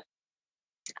reasons, but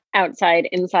outside,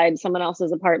 inside someone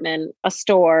else's apartment, a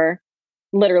store,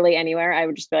 literally anywhere, I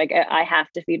would just be like, I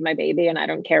have to feed my baby and I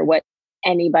don't care what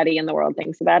anybody in the world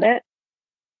thinks about it.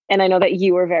 And I know that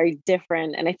you were very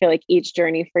different. And I feel like each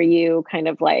journey for you kind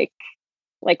of like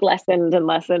lessened and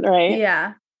lessened, right?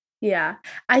 Yeah. Yeah.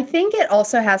 I think it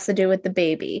also has to do with the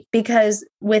baby because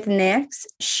with Nyx,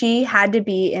 she had to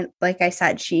be in, like I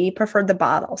said, she preferred the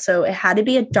bottle. So it had to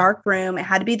be a dark room. It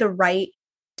had to be the right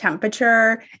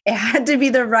temperature. It had to be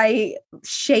the right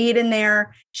shade in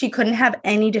there. She couldn't have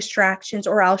any distractions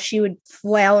or else she would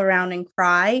flail around and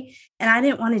cry. And I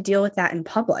didn't want to deal with that in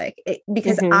public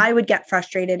because I would get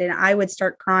frustrated and I would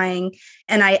start crying.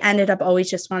 And I ended up always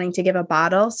just wanting to give a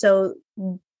bottle. So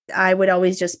I would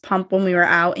always just pump when we were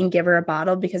out and give her a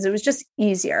bottle because it was just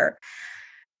easier.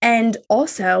 And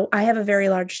also, I have a very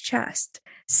large chest.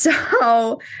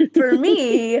 So for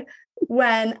me,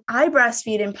 when I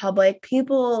breastfeed in public,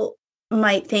 people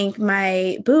might think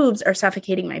my boobs are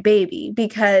suffocating my baby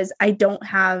because I don't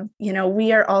have,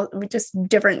 we are all just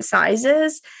different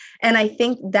sizes. And I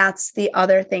think that's the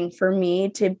other thing for me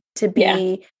to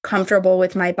be comfortable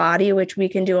with my body, which we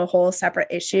can do a whole separate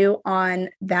issue on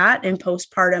that in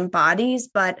postpartum bodies.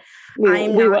 But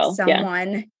I'm not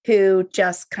someone who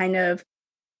just kind of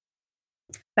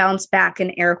bounce back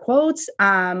in air quotes,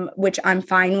 which I'm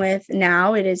fine with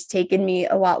now. It has taken me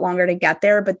a lot longer to get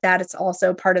there, but that is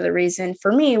also part of the reason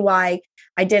for me why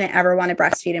I didn't ever want to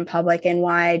breastfeed in public and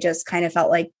why I just kind of felt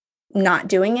like not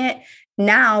doing it.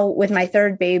 Now with my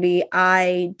third baby,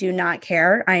 I do not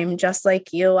care. I am just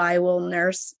like you. I will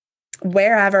nurse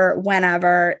wherever,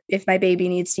 whenever, if my baby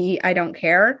needs to eat, I don't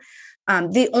care.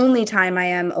 The only time I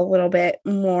am a little bit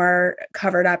more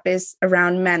covered up is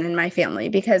around men in my family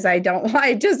because I don't,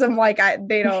 I just am like,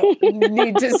 they don't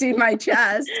need to see my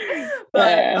chest.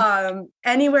 But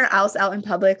anywhere else out in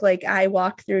public, like I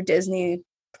walk through Disney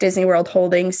World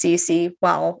holding Cece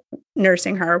while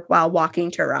nursing her while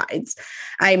walking to rides.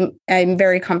 I'm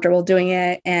very comfortable doing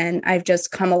it. And I've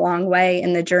just come a long way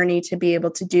in the journey to be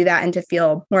able to do that and to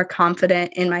feel more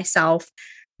confident in myself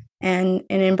and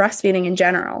in breastfeeding in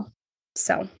general.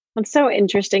 So it's so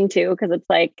interesting too, because it's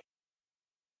like,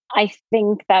 I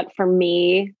think that for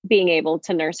me, being able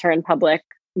to nurse her in public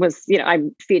was,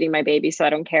 I'm feeding my baby, so I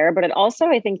don't care. But it also,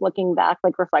 I think looking back,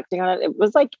 like reflecting on it,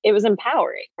 it was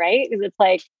empowering, right? Because it's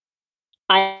like,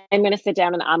 I'm going to sit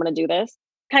down and I'm going to do this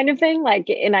kind of thing. Like,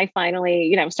 and I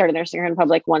finally, started nursing her in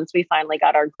public once we finally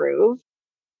got our groove.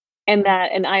 And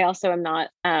I also am not,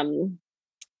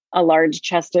 a large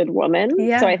chested woman.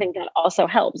 yeah. So I think that also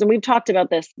helps. And we've talked about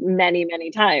this many, many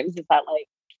times is that like,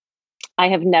 I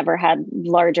have never had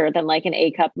larger than like an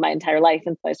A cup my entire life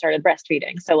until I started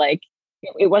breastfeeding. So like,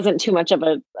 it wasn't too much of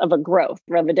a growth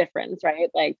or of a difference, right?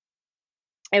 Like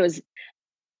it was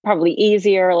probably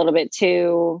easier a little bit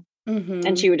too.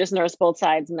 And she would just nurse both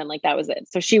sides. And then like, that was it.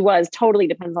 So she was totally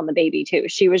depends on the baby too.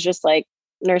 She was just like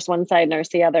nurse one side, nurse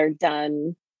the other,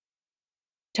 done.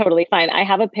 Totally fine. I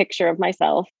have a picture of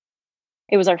myself.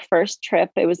 It was our first trip.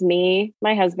 It was me,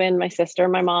 my husband, my sister,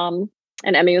 my mom,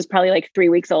 and Emmy was probably like 3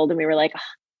 weeks old. And we were like,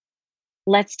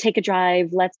 let's take a drive.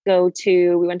 We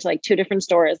went to like 2 different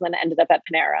stores and then ended up at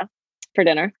Panera for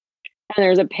dinner. And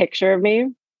there's a picture of me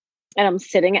and I'm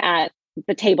sitting at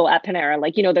the table at Panera.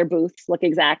 Like, their booths look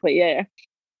exactly. Yeah.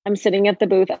 I'm sitting at the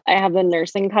booth. I have the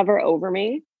nursing cover over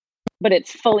me, but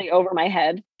it's fully over my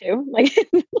head too. Like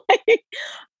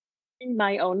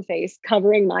my own face,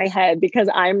 covering my head because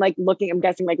I'm like I'm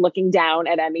guessing like looking down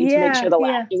at Emmy to make sure Yeah, the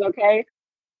latch yeah. is okay.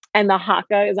 And the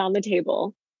haka is on the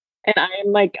table. And I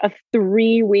am like a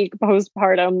 3-week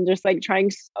postpartum, just like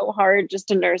trying so hard just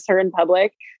to nurse her in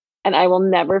public. And I will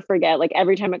never forget, like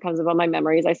every time it comes up on my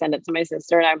memories, I send it to my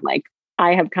sister and I'm like,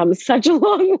 I have come such a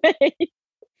long way.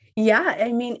 Yeah,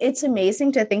 I mean, it's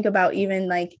amazing to think about even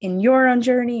like in your own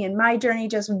journey and my journey,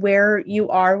 just where you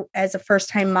are as a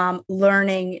first-time mom,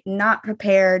 learning, not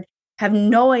prepared, have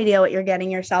no idea what you're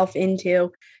getting yourself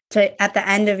into, to at the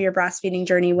end of your breastfeeding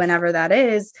journey, whenever that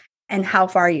is, and how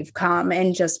far you've come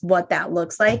and just what that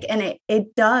looks like. And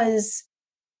it does.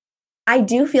 I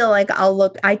do feel like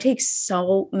I take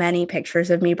so many pictures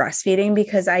of me breastfeeding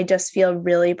because I just feel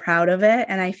really proud of it.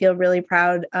 And I feel really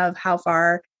proud of how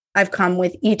far I've come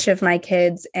with each of my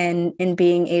kids and in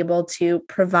being able to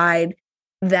provide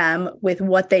them with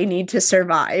what they need to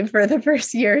survive for the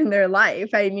first year in their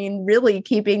life. I mean, really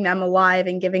keeping them alive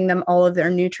and giving them all of their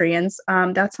nutrients.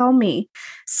 That's all me.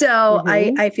 So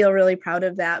Mm-hmm. I feel really proud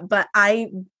of that. But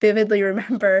I vividly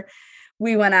remember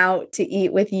we went out to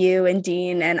eat with you and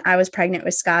Dean, and I was pregnant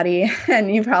with Scotty.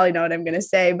 And you probably know what I'm going to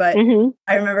say, but Mm-hmm.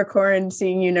 I remember Corin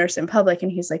seeing you nurse in public,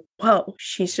 and he's like, "Whoa,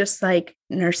 she's just like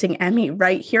nursing Emmy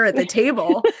right here at the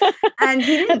table." And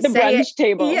he At didn't the say it. brunch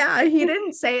table. Yeah, he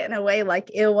didn't say it in a way like,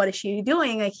 "Ew, what is she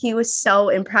doing?" Like he was so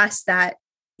impressed that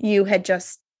you had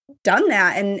just done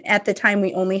that. And at the time,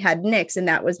 we only had Nick's, and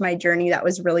that was my journey. That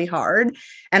was really hard.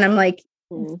 And I'm like,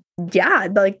 Mm. yeah,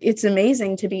 like it's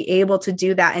amazing to be able to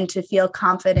do that and to feel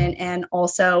confident and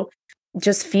also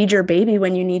just feed your baby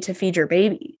when you need to feed your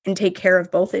baby and take care of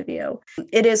both of you.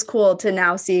 It is cool to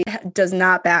now see does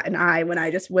not bat an eye when I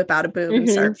just whip out a boob and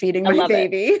Mm-hmm. start feeding I my love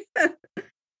it. baby.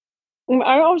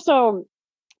 I also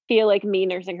feel like me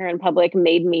nursing her in public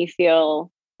made me feel,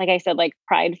 like I said, like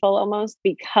prideful almost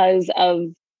because of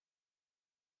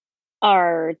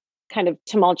our kind of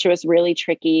tumultuous, really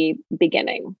tricky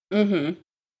beginning. Mm-hmm.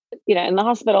 You know, in the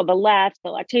hospital, the latch,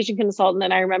 the lactation consultant.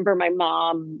 And I remember my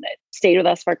mom stayed with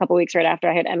us for a couple of weeks right after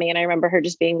I had Emmy. And I remember her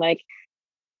just being like,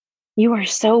 "You are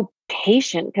so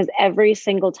patient," because every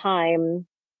single time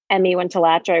Emmy went to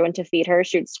latch or I went to feed her,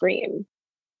 she would scream.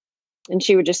 And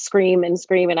she would just scream and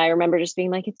scream. And I remember just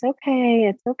being like, "It's okay,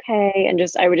 it's okay." And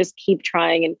just, I would just keep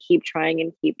trying and keep trying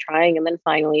and keep trying. And then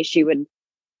finally she would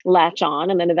latch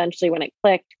on. And then eventually when it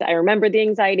clicked, I remember the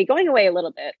anxiety going away a little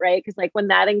bit, right? Because like when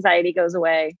that anxiety goes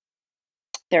away,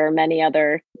 there are many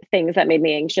other things that made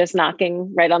me anxious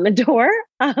knocking right on the door.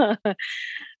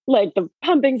 Like the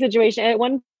pumping situation. At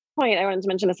one point, I wanted to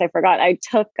mention this, I forgot. I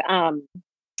took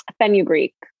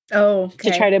fenugreek Oh,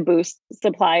 to try okay. to boost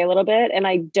supply a little bit. And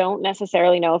I don't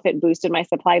necessarily know if it boosted my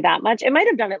supply that much. It might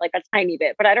have done it like a tiny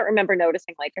bit, but I don't remember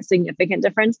noticing like a significant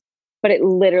difference. But it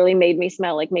literally made me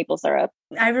smell like maple syrup.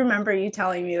 I remember you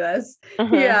telling me this.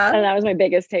 Uh-huh. Yeah. And that was my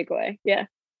biggest takeaway. Yeah.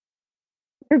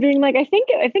 For being like, I think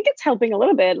it's helping a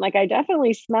little bit. Like I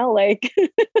definitely smell like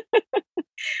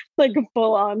like a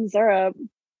full on syrup.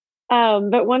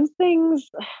 But once things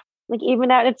like even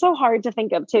that, it's so hard to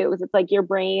think of too, because it's like your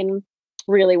brain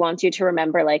really wants you to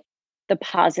remember like the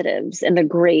positives and the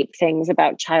great things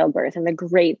about childbirth and the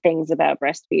great things about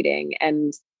breastfeeding.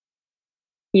 And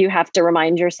you have to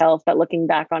remind yourself that looking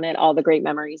back on it, all the great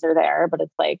memories are there, but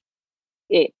it's like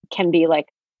it can be like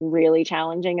really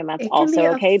challenging. And that's It can be also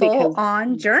a okay full because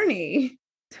on journey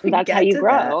to that's how get you to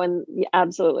that. grow. And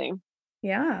absolutely.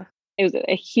 Yeah. It was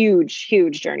a huge,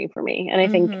 huge journey for me. And I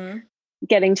think Mm-hmm.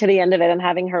 getting to the end of it and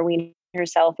having her wean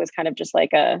herself was kind of just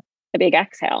like a big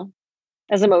exhale,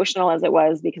 as emotional as it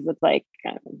was, because it's like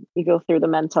you go through the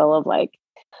mental of like,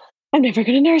 I'm never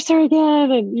going to nurse her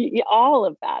again. And all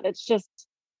of that. It's just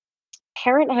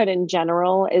parenthood in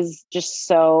general is just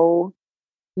so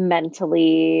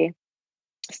mentally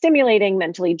stimulating,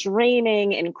 mentally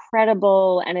draining,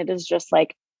 incredible. And it is just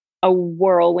like a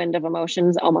whirlwind of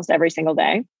emotions almost every single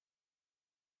day.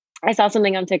 I saw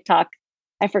something on TikTok.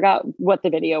 I forgot what the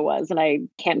video was, and I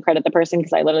can't credit the person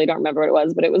because I literally don't remember what it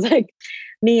was, but it was like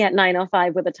me at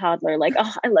 9:05 with a toddler, like,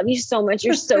 "Oh, I love you so much.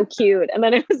 You're so cute." And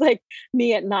then it was like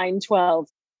me at 9:12.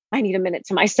 I need a minute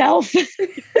to myself.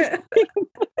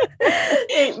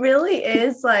 It really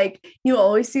is like you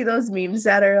always see those memes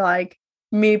that are like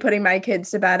me putting my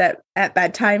kids to bed at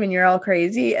bedtime and you're all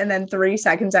crazy. And then 3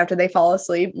 seconds after they fall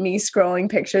asleep, me scrolling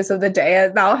pictures of the day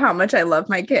about how much I love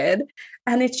my kid.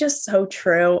 And it's just so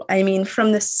true. I mean,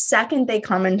 from the second they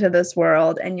come into this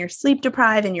world and you're sleep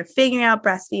deprived and you're figuring out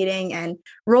breastfeeding and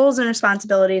roles and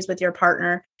responsibilities with your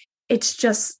partner, it's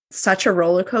just such a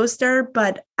roller coaster.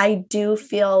 But I do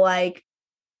feel like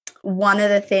one of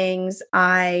the things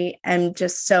I am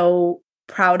just so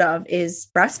proud of is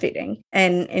breastfeeding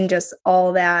and just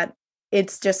all that.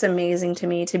 It's just amazing to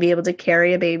me to be able to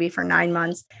carry a baby for 9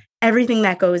 months, everything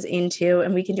that goes into,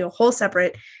 and we can do a whole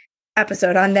separate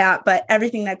episode on that, but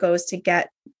everything that goes to get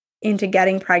into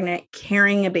getting pregnant,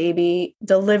 carrying a baby,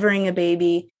 delivering a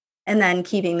baby, and then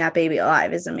keeping that baby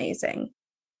alive is amazing.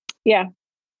 Yeah.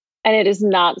 And it is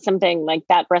not something like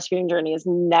that. Breastfeeding journey is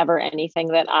never anything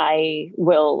that I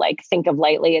will like think of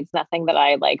lightly. It's nothing that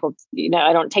I like,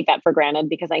 I don't take that for granted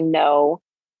because I know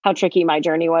how tricky my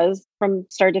journey was from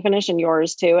start to finish, and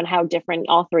yours too, and how different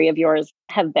all three of yours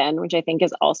have been, which I think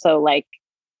is also like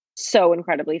so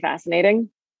incredibly fascinating.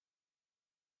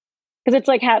 Because it's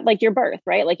like like your birth,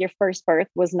 right? Like your first birth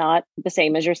was not the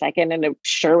same as your second, and it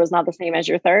sure was not the same as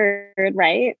your third,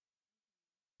 right?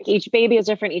 Each baby is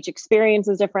different. Each experience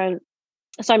is different.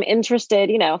 So I'm interested,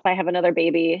 if I have another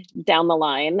baby down the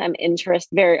line,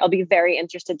 I'll be very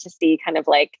interested to see kind of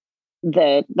like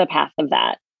the path of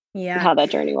that, how that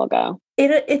journey will go.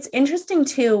 It's interesting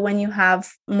too, when you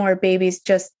have more babies,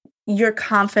 just your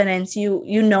confidence, you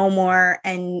know more,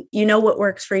 and you know what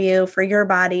works for you, for your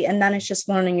body. And then it's just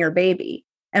learning your baby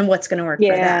and what's going to work for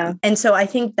them. And so I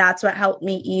think that's what helped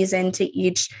me ease into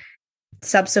each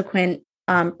subsequent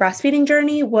breastfeeding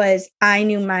journey was I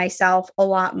knew myself a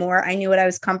lot more. I knew what I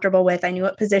was comfortable with. I knew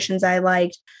what positions I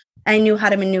liked. I knew how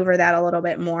to maneuver that a little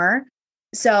bit more.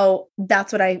 So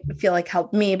that's what I feel like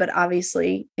helped me. But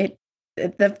obviously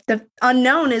the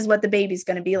unknown is what the baby's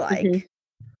going to be like. Mm-hmm.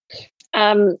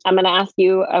 I'm going to ask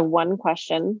you one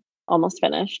question, almost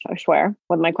finished, I swear,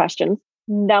 with my questions.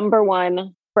 Number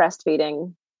one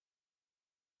breastfeeding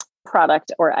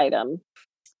product or item.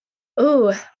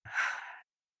 Ooh.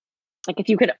 Like if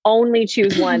you could only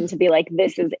choose one to be like,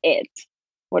 this is it,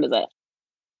 what is it?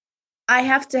 I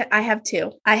have two. I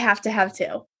have to have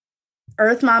two.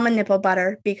 Earth Mama nipple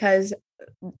butter, because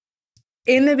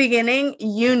in the beginning,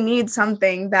 you need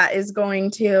something that is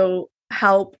going to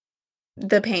help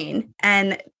the pain.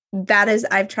 And that is,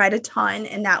 I've tried a ton,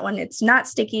 and that one, it's not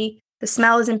sticky. The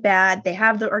smell isn't bad. They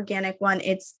have the organic one.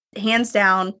 It's hands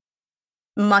down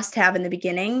must have in the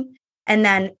beginning. And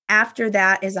then after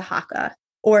that is a Haka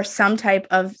or some type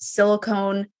of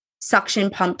silicone suction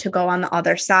pump to go on the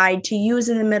other side, to use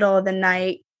in the middle of the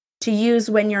night, to use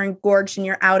when you're engorged and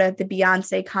you're out at the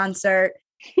Beyonce concert.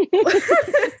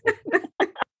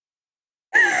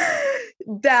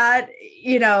 That,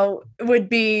 would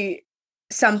be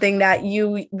something that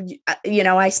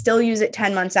I still use it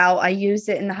 10 months out. I used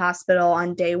it in the hospital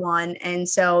on day one. And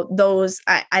so those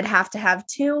I'd have to have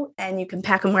two, and you can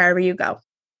pack them wherever you go.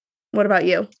 What about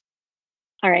you?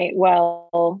 All right.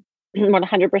 Well, I'm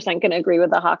 100% going to agree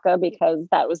with the Haka, because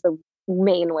that was the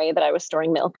main way that I was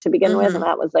storing milk to begin with. And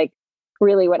that was like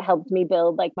really what helped me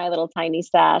build like my little tiny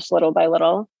stash little by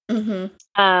little.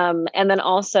 And then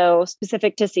also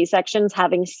specific to C-sections,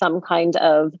 having some kind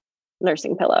of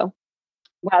nursing pillow,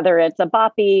 whether it's a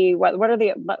boppy. What are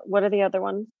the other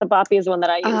ones? The boppy is the one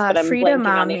that I use, but I'm Frida blanking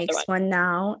Mom on the makes other one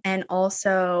now. And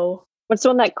also, what's the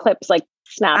one that clips, like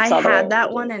snaps? I had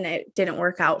that one and it didn't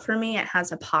work out for me. It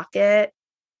has a pocket.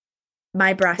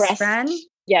 My breast friend.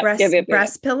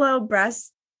 Breast pillow,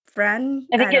 breast friend.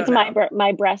 I think it's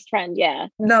my breast friend. Yeah.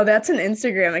 No, that's an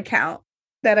Instagram account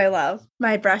that I love.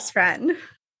 My breast friend.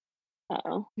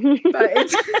 Oh, but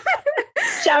it's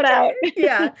shout out.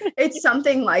 Yeah, it's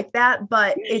something like that.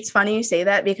 But it's funny you say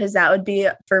that, because that would be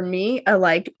for me a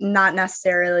like not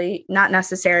necessary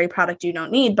product you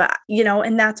don't need, but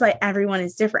and that's why everyone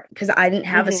is different, because I didn't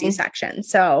have a C-section,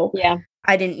 so yeah,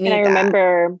 I didn't need. And I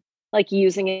remember like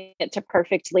using it to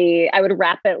perfectly. I would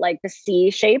wrap it like the C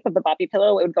shape of the boppy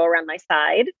pillow. It would go around my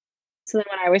side. So then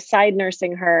when I was side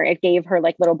nursing her, it gave her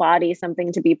like little body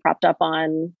something to be propped up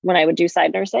on when I would do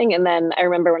side nursing. And then I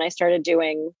remember when I started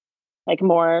doing like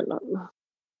more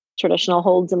traditional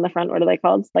holds in the front, what are they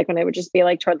called? Like when it would just be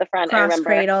like toward the front. Cross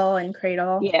cradle and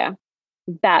cradle. Yeah.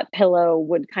 That pillow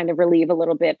would kind of relieve a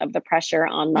little bit of the pressure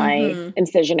on my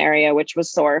incision area, which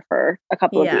was sore for a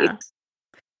couple of weeks.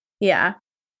 Yeah.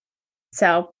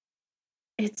 So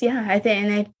it's,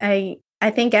 I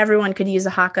think everyone could use a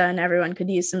Haka, and everyone could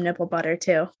use some nipple butter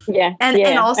too. Yeah.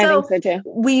 And also I think so too.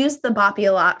 We use the boppy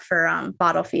a lot for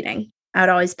bottle feeding. I would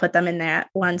always put them in there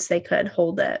once they could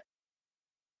hold it.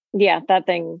 Yeah, that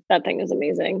thing is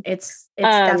amazing. It's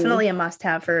definitely a must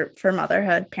have for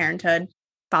motherhood, parenthood,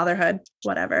 fatherhood,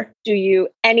 whatever. Do you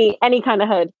any kind of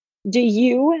hood? Do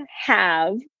you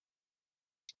have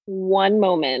one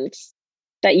moment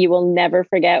that you will never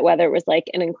forget, whether it was like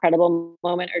an incredible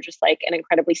moment or just like an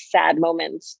incredibly sad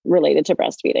moment related to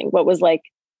breastfeeding? What was like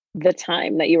the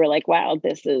time that you were like, wow,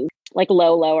 this is like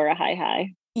low or a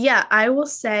high? Yeah, I will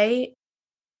say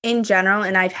in general,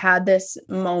 and I've had this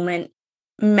moment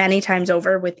many times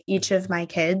over with each of my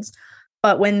kids,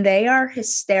 but when they are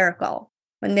hysterical,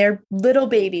 when they're little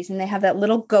babies and they have that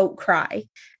little goat cry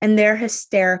and they're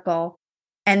hysterical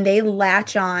and they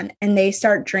latch on and they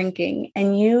start drinking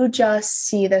and you just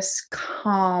see this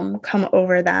calm come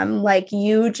over them, like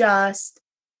you just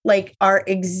like are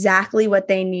exactly what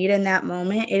they need in that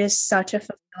moment. It is such a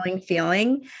fulfilling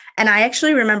feeling. And I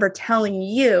actually remember telling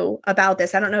you about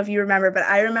this. I don't know if you remember, but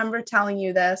I remember telling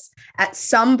you this at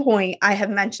some point. I have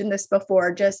mentioned this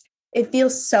before. Just it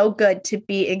feels so good to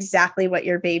be exactly what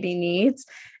your baby needs.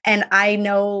 And I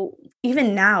know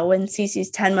even now when Cece's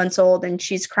 10 months old and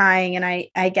she's crying and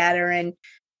I get her and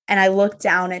I look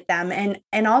down at them.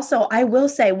 And also I will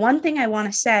say one thing I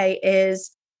want to say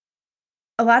is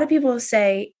a lot of people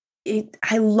say,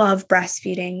 I love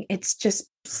breastfeeding. It's just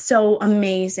so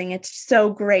amazing. It's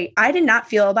so great. I did not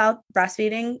feel about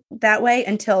breastfeeding that way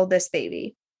until this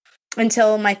baby,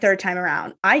 until my third time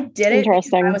around. I did it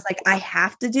because I Interesting. was like, I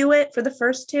have to do it for the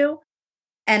first two.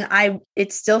 And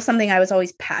it's still something I was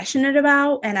always passionate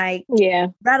about and I Yeah.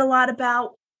 read a lot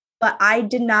about, but I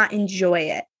did not enjoy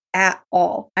it at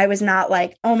all. I was not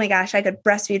like, oh my gosh, I could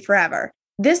breastfeed forever.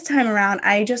 This time around,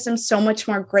 I just am so much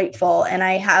more grateful and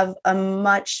I have a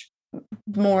much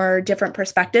more different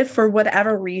perspective for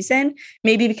whatever reason.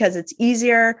 Maybe because it's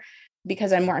easier,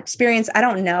 because I'm more experienced. I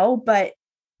don't know, but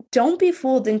don't be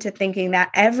fooled into thinking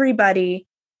that everybody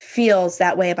feels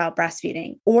that way about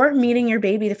breastfeeding or meeting your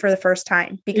baby for the first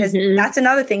time, because Mm-hmm. that's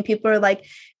another thing. People are like,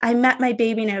 I met my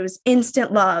baby and it was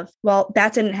instant love. Well,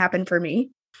 that didn't happen for me.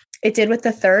 It did with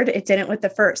the third, it didn't with the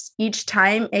first. Each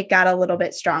time it got a little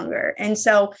bit stronger. And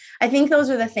so I think those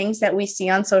are the things that we see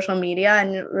on social media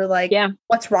and we're like, Yeah.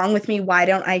 what's wrong with me? Why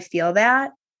don't I feel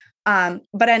that?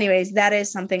 But anyways, that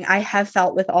is something I have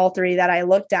felt with all three, that I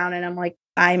look down and I'm like,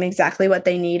 I'm exactly what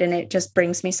they need. And it just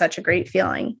brings me such a great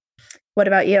feeling. What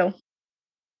about you?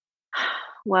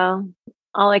 Well,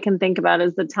 all I can think about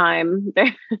is the time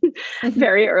very,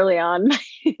 very early on.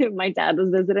 My dad was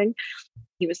visiting.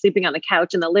 He was sleeping on the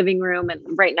couch in the living room, and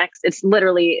right next, it's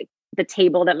literally the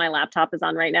table that my laptop is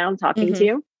on right now. I'm talking to Mm-hmm.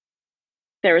 you.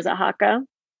 There was a haka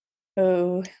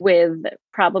Oh, with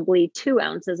probably 2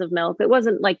 ounces of milk. It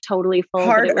wasn't like totally full, but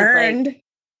hard it was like, earned.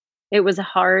 it was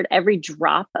hard. Every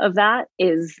drop of that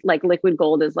is like liquid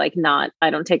gold, is like not, I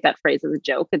don't take that phrase as a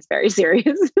joke. It's very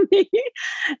serious to me.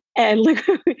 And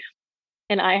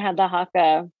and I had the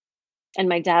haka and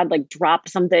my dad like dropped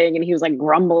something and he was like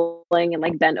grumbling and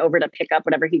like bent over to pick up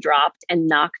whatever he dropped and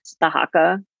knocked the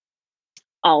haka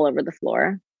all over the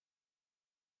floor.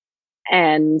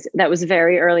 And that was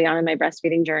very early on in my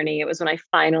breastfeeding journey. It was when I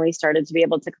finally started to be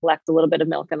able to collect a little bit of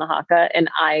milk in the haka and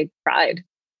I cried.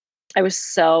 I was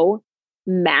so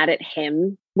mad at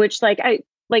him, which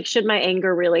should my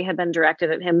anger really have been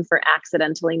directed at him for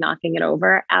accidentally knocking it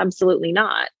over? Absolutely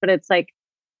not. But it's like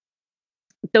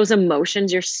those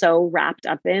emotions you're so wrapped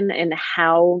up in and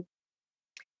how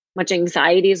much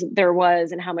anxiety there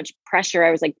was and how much pressure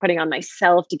I was like putting on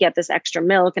myself to get this extra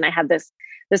milk. And I had this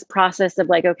process of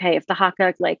like, okay, if the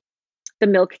haka, like the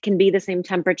milk can be the same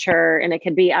temperature and it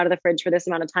could be out of the fridge for this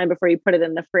amount of time before you put it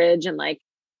in the fridge. And like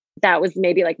that was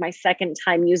maybe like my second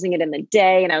time using it in the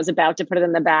day. And I was about to put it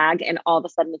in the bag and all of a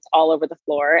sudden it's all over the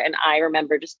floor. And I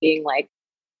remember just being like,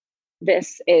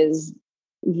 this is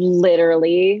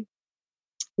literally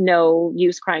no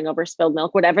use crying over spilled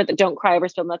milk, whatever that don't cry over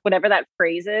spilled milk, whatever that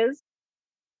phrase is.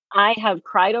 I have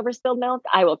cried over spilled milk.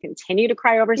 I will continue to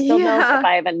cry over spilled milk. If Yeah.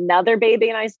 I have another baby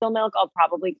and I spill milk, I'll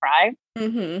probably cry.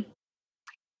 Mm-hmm.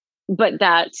 But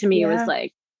that to me was Yeah.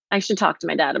 like, I should talk to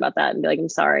my dad about that and be like, I'm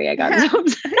sorry, I got so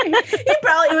upset.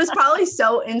 It was probably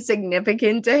so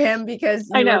insignificant to him because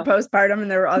I you were know. postpartum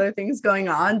and there were other things going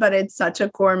on, but it's such a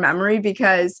core memory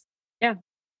because Yeah.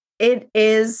 it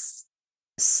is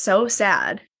so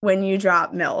sad when you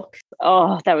drop milk.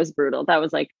 Oh, that was brutal. That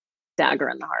was like dagger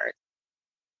in the heart.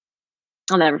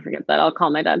 I'll never forget that. I'll call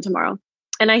my dad tomorrow.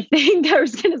 And I think I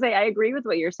was going to say, I agree with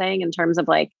what you're saying in terms of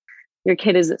like your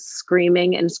kid is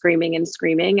screaming and screaming and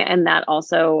screaming. And that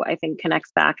also, I think,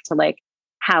 connects back to like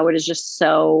how it is just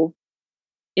so,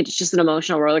 it's just an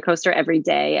emotional roller coaster every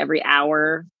day, every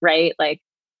hour, right? Like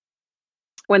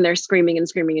when they're screaming and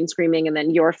screaming and screaming, and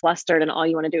then you're flustered and all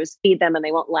you want to do is feed them and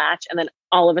they won't latch. And then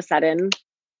all of a sudden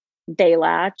they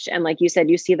latch. And like you said,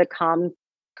 you see the calm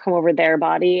come over their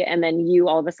body. And then you,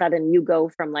 all of a sudden you go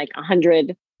from like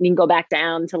 100, you can go back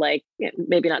down to like,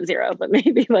 maybe not zero, but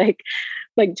maybe like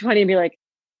 20 and be like,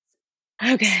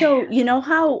 okay. So, you know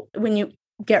how when you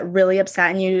get really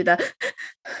upset and you do the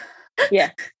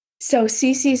Yeah. So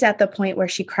Cece's at the point where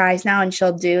she cries now and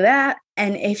she'll do that.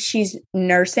 And if she's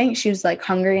nursing, she was like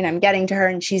hungry and I'm getting to her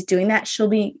and she's doing that, she'll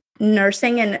be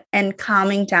nursing and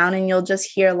calming down and you'll just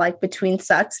hear like between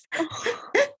sucks.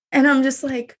 And I'm just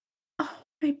like, oh,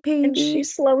 my baby. And she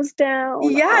slows down.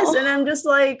 Yes. Oh. And I'm just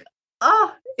like,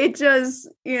 oh, it just,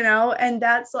 and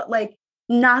that's like,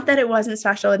 not that it wasn't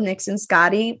special with Nix and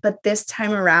Scotty, but this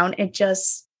time around,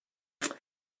 it's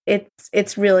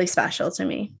really special to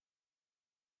me.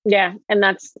 Yeah. And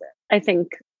that's, I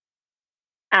think,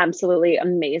 absolutely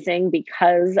amazing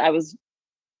because I was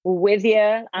with you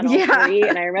on all three.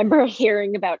 And I remember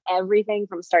hearing about everything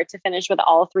from start to finish with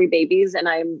all three babies. And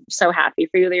I'm so happy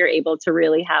for you that you're able to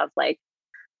really have like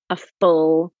a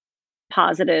full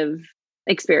positive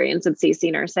experience with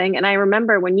CC nursing. And I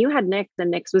remember when you had Nix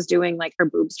and Nix was doing like her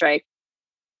boob strike,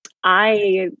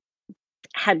 I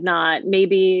had not,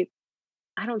 maybe,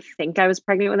 I don't think I was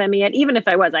pregnant with Emmy yet. Even if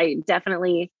I was, I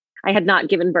had not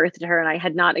given birth to her and I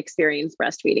had not experienced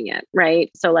breastfeeding yet. Right.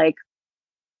 So like,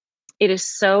 it is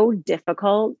so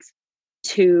difficult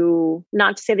to,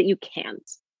 not to say that you can't,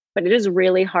 but it is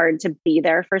really hard to be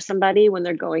there for somebody when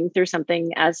they're going through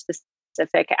something as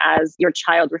specific as your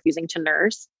child refusing to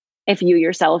nurse if you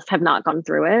yourself have not gone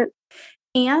through it.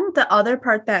 And the other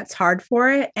part that's hard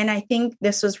for it, and I think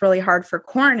this was really hard for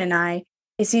Corin and I,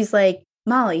 is he's like,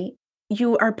 Molly,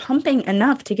 you are pumping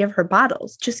enough to give her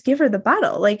bottles. Just give her the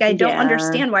bottle. Like, I don't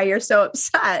understand why you're so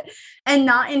upset. And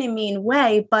not in a mean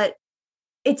way, but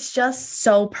it's just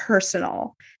so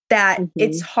personal that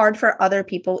it's hard for other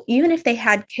people, even if they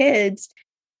had kids,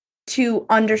 to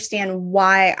understand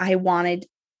why I wanted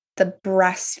the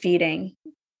breastfeeding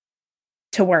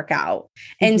to work out.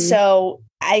 And so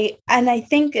I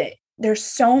think there's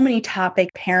so many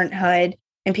topic parenthood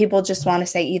and people just want to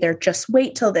say either just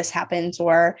wait till this happens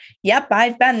or, yep,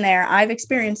 I've been there. I've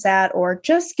experienced that. Or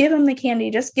just give them the candy,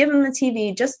 just give them the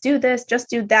TV, just do this, just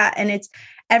do that. And it's,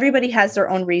 everybody has their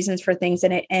own reasons for things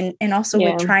in it. And also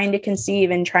with trying to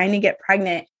conceive and trying to get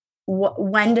pregnant,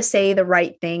 when to say the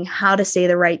right thing, how to say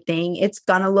the right thing, it's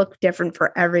going to look different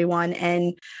for everyone.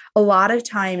 And a lot of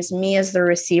times me as the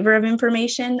receiver of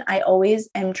information, I always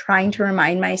am trying to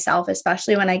remind myself,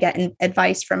 especially when I get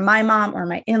advice from my mom or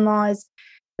my in-laws,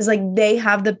 is like, they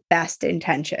have the best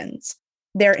intentions.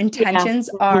 Their intentions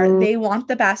are, they want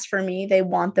the best for me. They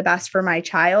want the best for my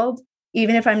child.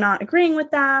 Even if I'm not agreeing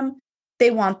with them, they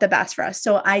want the best for us.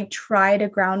 So I try to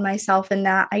ground myself in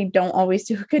that. I don't always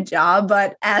do a good job,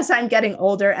 but as I'm getting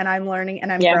older and I'm learning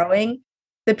and I'm growing,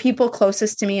 the people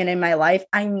closest to me and in my life,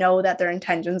 I know that their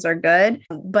intentions are good.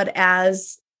 But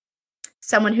as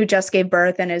someone who just gave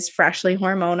birth and is freshly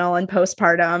hormonal and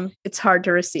postpartum, it's hard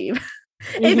to receive.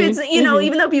 If it's,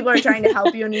 even though people are trying to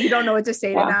help you and you don't know what to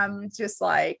say to them, it's just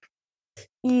like,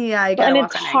 I gotta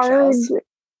walk on eggshells.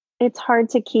 It's hard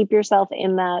to keep yourself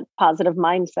in that positive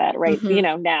mindset, right?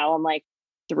 Now I'm like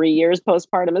 3 years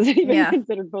postpartum isn't even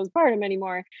considered postpartum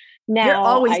anymore. Now you're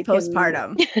always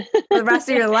postpartum for the rest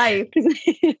of your life.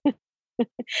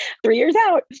 3 years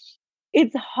out.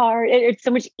 It's hard. It's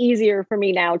so much easier for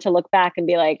me now to look back and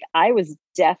be like, I was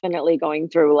definitely going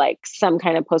through like some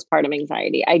kind of postpartum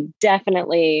anxiety. I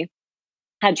definitely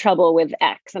had trouble with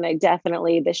X and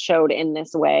this showed in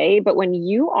this way. But when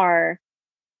you are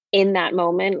in that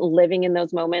moment, living in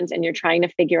those moments, and you're trying to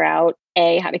figure out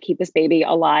how to keep this baby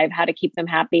alive, how to keep them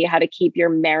happy, how to keep your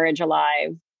marriage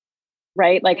alive,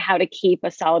 right? Like how to keep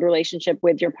a solid relationship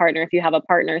with your partner if you have a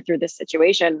partner through this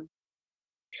situation.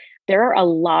 There are a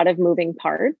lot of moving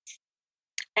parts.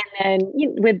 And then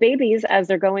with babies, as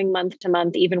they're going month to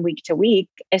month, even week to week,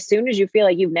 as soon as you feel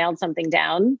like you've nailed something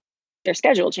down, their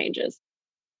schedule changes.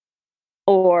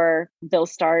 Or they'll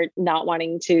start not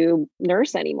wanting to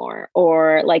nurse anymore.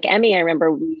 Or like Emmy, I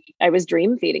remember I was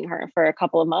dream feeding her for a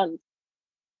couple of months.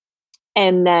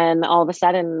 And then all of a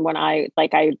sudden when I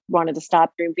wanted to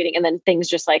stop dream feeding, and then things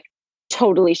just like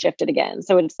totally shifted again.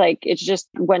 So it's just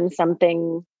when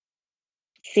something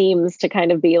seems to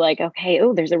kind of be like, okay,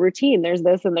 there's a routine, there's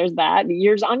this and there's that.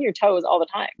 You're on your toes all the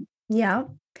time. Yeah.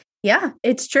 Yeah,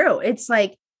 it's true. It's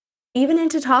like, even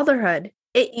into toddlerhood,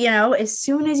 as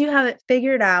soon as you have it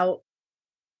figured out,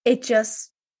 it's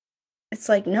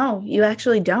like, no, you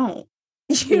actually don't.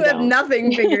 You have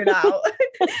nothing figured out.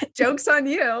 Joke's on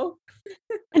you.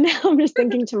 And now I'm just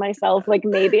thinking to myself, like,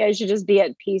 maybe I should just be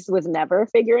at peace with never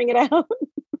figuring it out.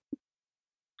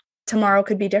 Tomorrow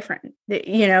could be different.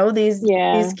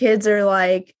 These kids are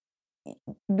like,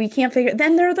 we can't figure,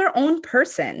 then they're their own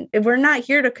person. We're not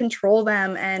here to control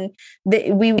them. And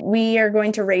we are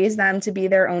going to raise them to be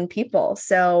their own people.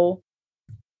 So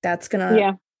that's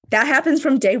that happens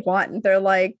from day one. They're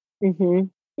like,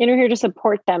 we're here to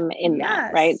support them in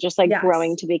that, right? Just like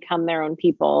growing Yes. to become their own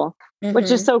people,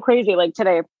 which is so crazy. Like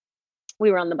today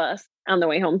we were on the bus on the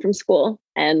way home from school,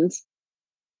 and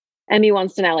Emmy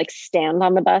wants to now like stand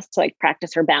on the bus to like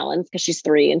practice her balance because she's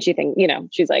 3 and she thinks,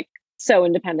 she's like so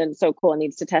independent, so cool, and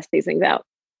needs to test these things out.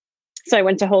 So I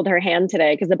went to hold her hand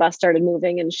today because the bus started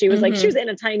moving, and she was like, she was in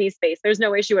a tiny space. There's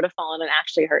no way she would have fallen and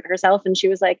actually hurt herself. And she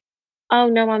was like, "Oh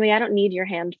no, mommy, I don't need your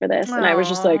hand for this." Aww. And I was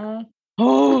just like,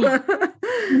 "Oh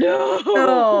no.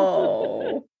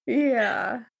 Oh,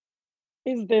 yeah.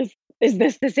 Is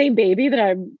this the same baby that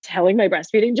I'm telling my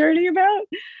breastfeeding journey about?"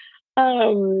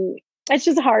 It's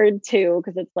just hard too,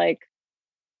 because it's like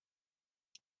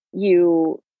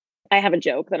I have a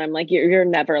joke that I'm like, you're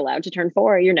never allowed to turn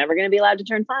 4. You're never going to be allowed to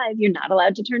turn 5. You're not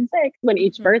allowed to turn 6 when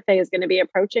each birthday is going to be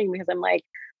approaching, because I'm like,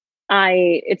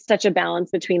 it's such a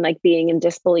balance between like being in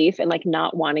disbelief and like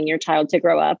not wanting your child to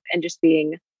grow up and just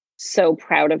being so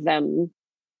proud of them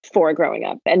for growing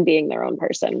up and being their own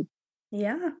person.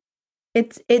 Yeah.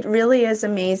 It really is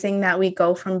amazing that we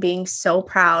go from being so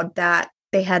proud that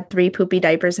they had 3 poopy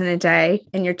diapers in a day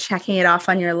and you're checking it off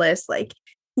on your list, like,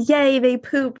 yay, they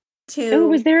pooped, to oh,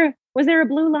 was there a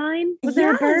blue line? Was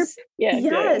there a burp?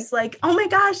 Yes. Like, oh my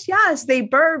gosh, yes, they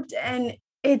burped. And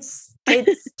it's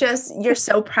just, you're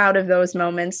so proud of those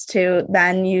moments too.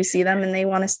 Then you see them and they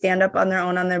want to stand up on their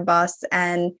own on their bus.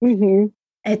 And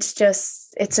it's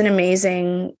an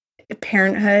amazing,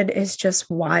 parenthood is just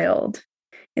wild.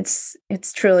 It's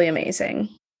truly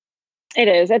amazing. It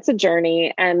is. It's a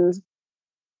journey, and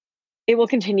it will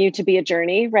continue to be a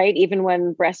journey, right? Even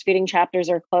when breastfeeding chapters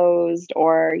are closed,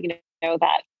 or,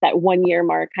 that 1 year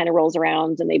mark kind of rolls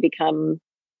around and they become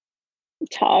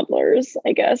toddlers,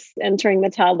 I guess, entering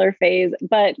the toddler phase.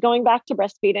 But going back to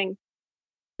breastfeeding,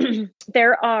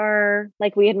 there are,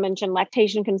 like we had mentioned,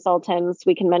 lactation consultants.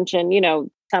 We can mention,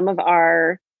 some of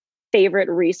our favorite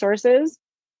resources.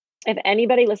 If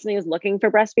anybody listening is looking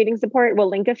for breastfeeding support, we'll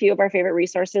link a few of our favorite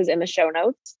resources in the show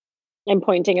notes. I'm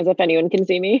pointing as if anyone can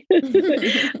see me.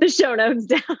 The show notes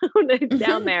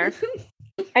down there.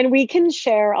 And we can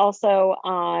share also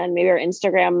on maybe our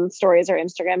Instagram stories or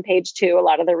Instagram page too, a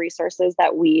lot of the resources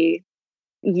that we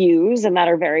use and that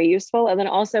are very useful. And then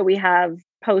also we have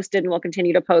posted and we'll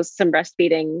continue to post some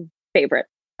breastfeeding favorite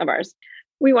of ours.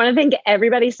 We want to thank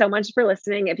everybody so much for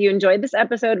listening. If you enjoyed this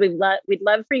episode, we'd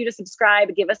love for you to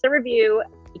subscribe, give us a review.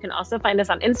 You can also find us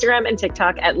on Instagram and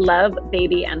TikTok at Love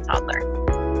Baby and Toddler.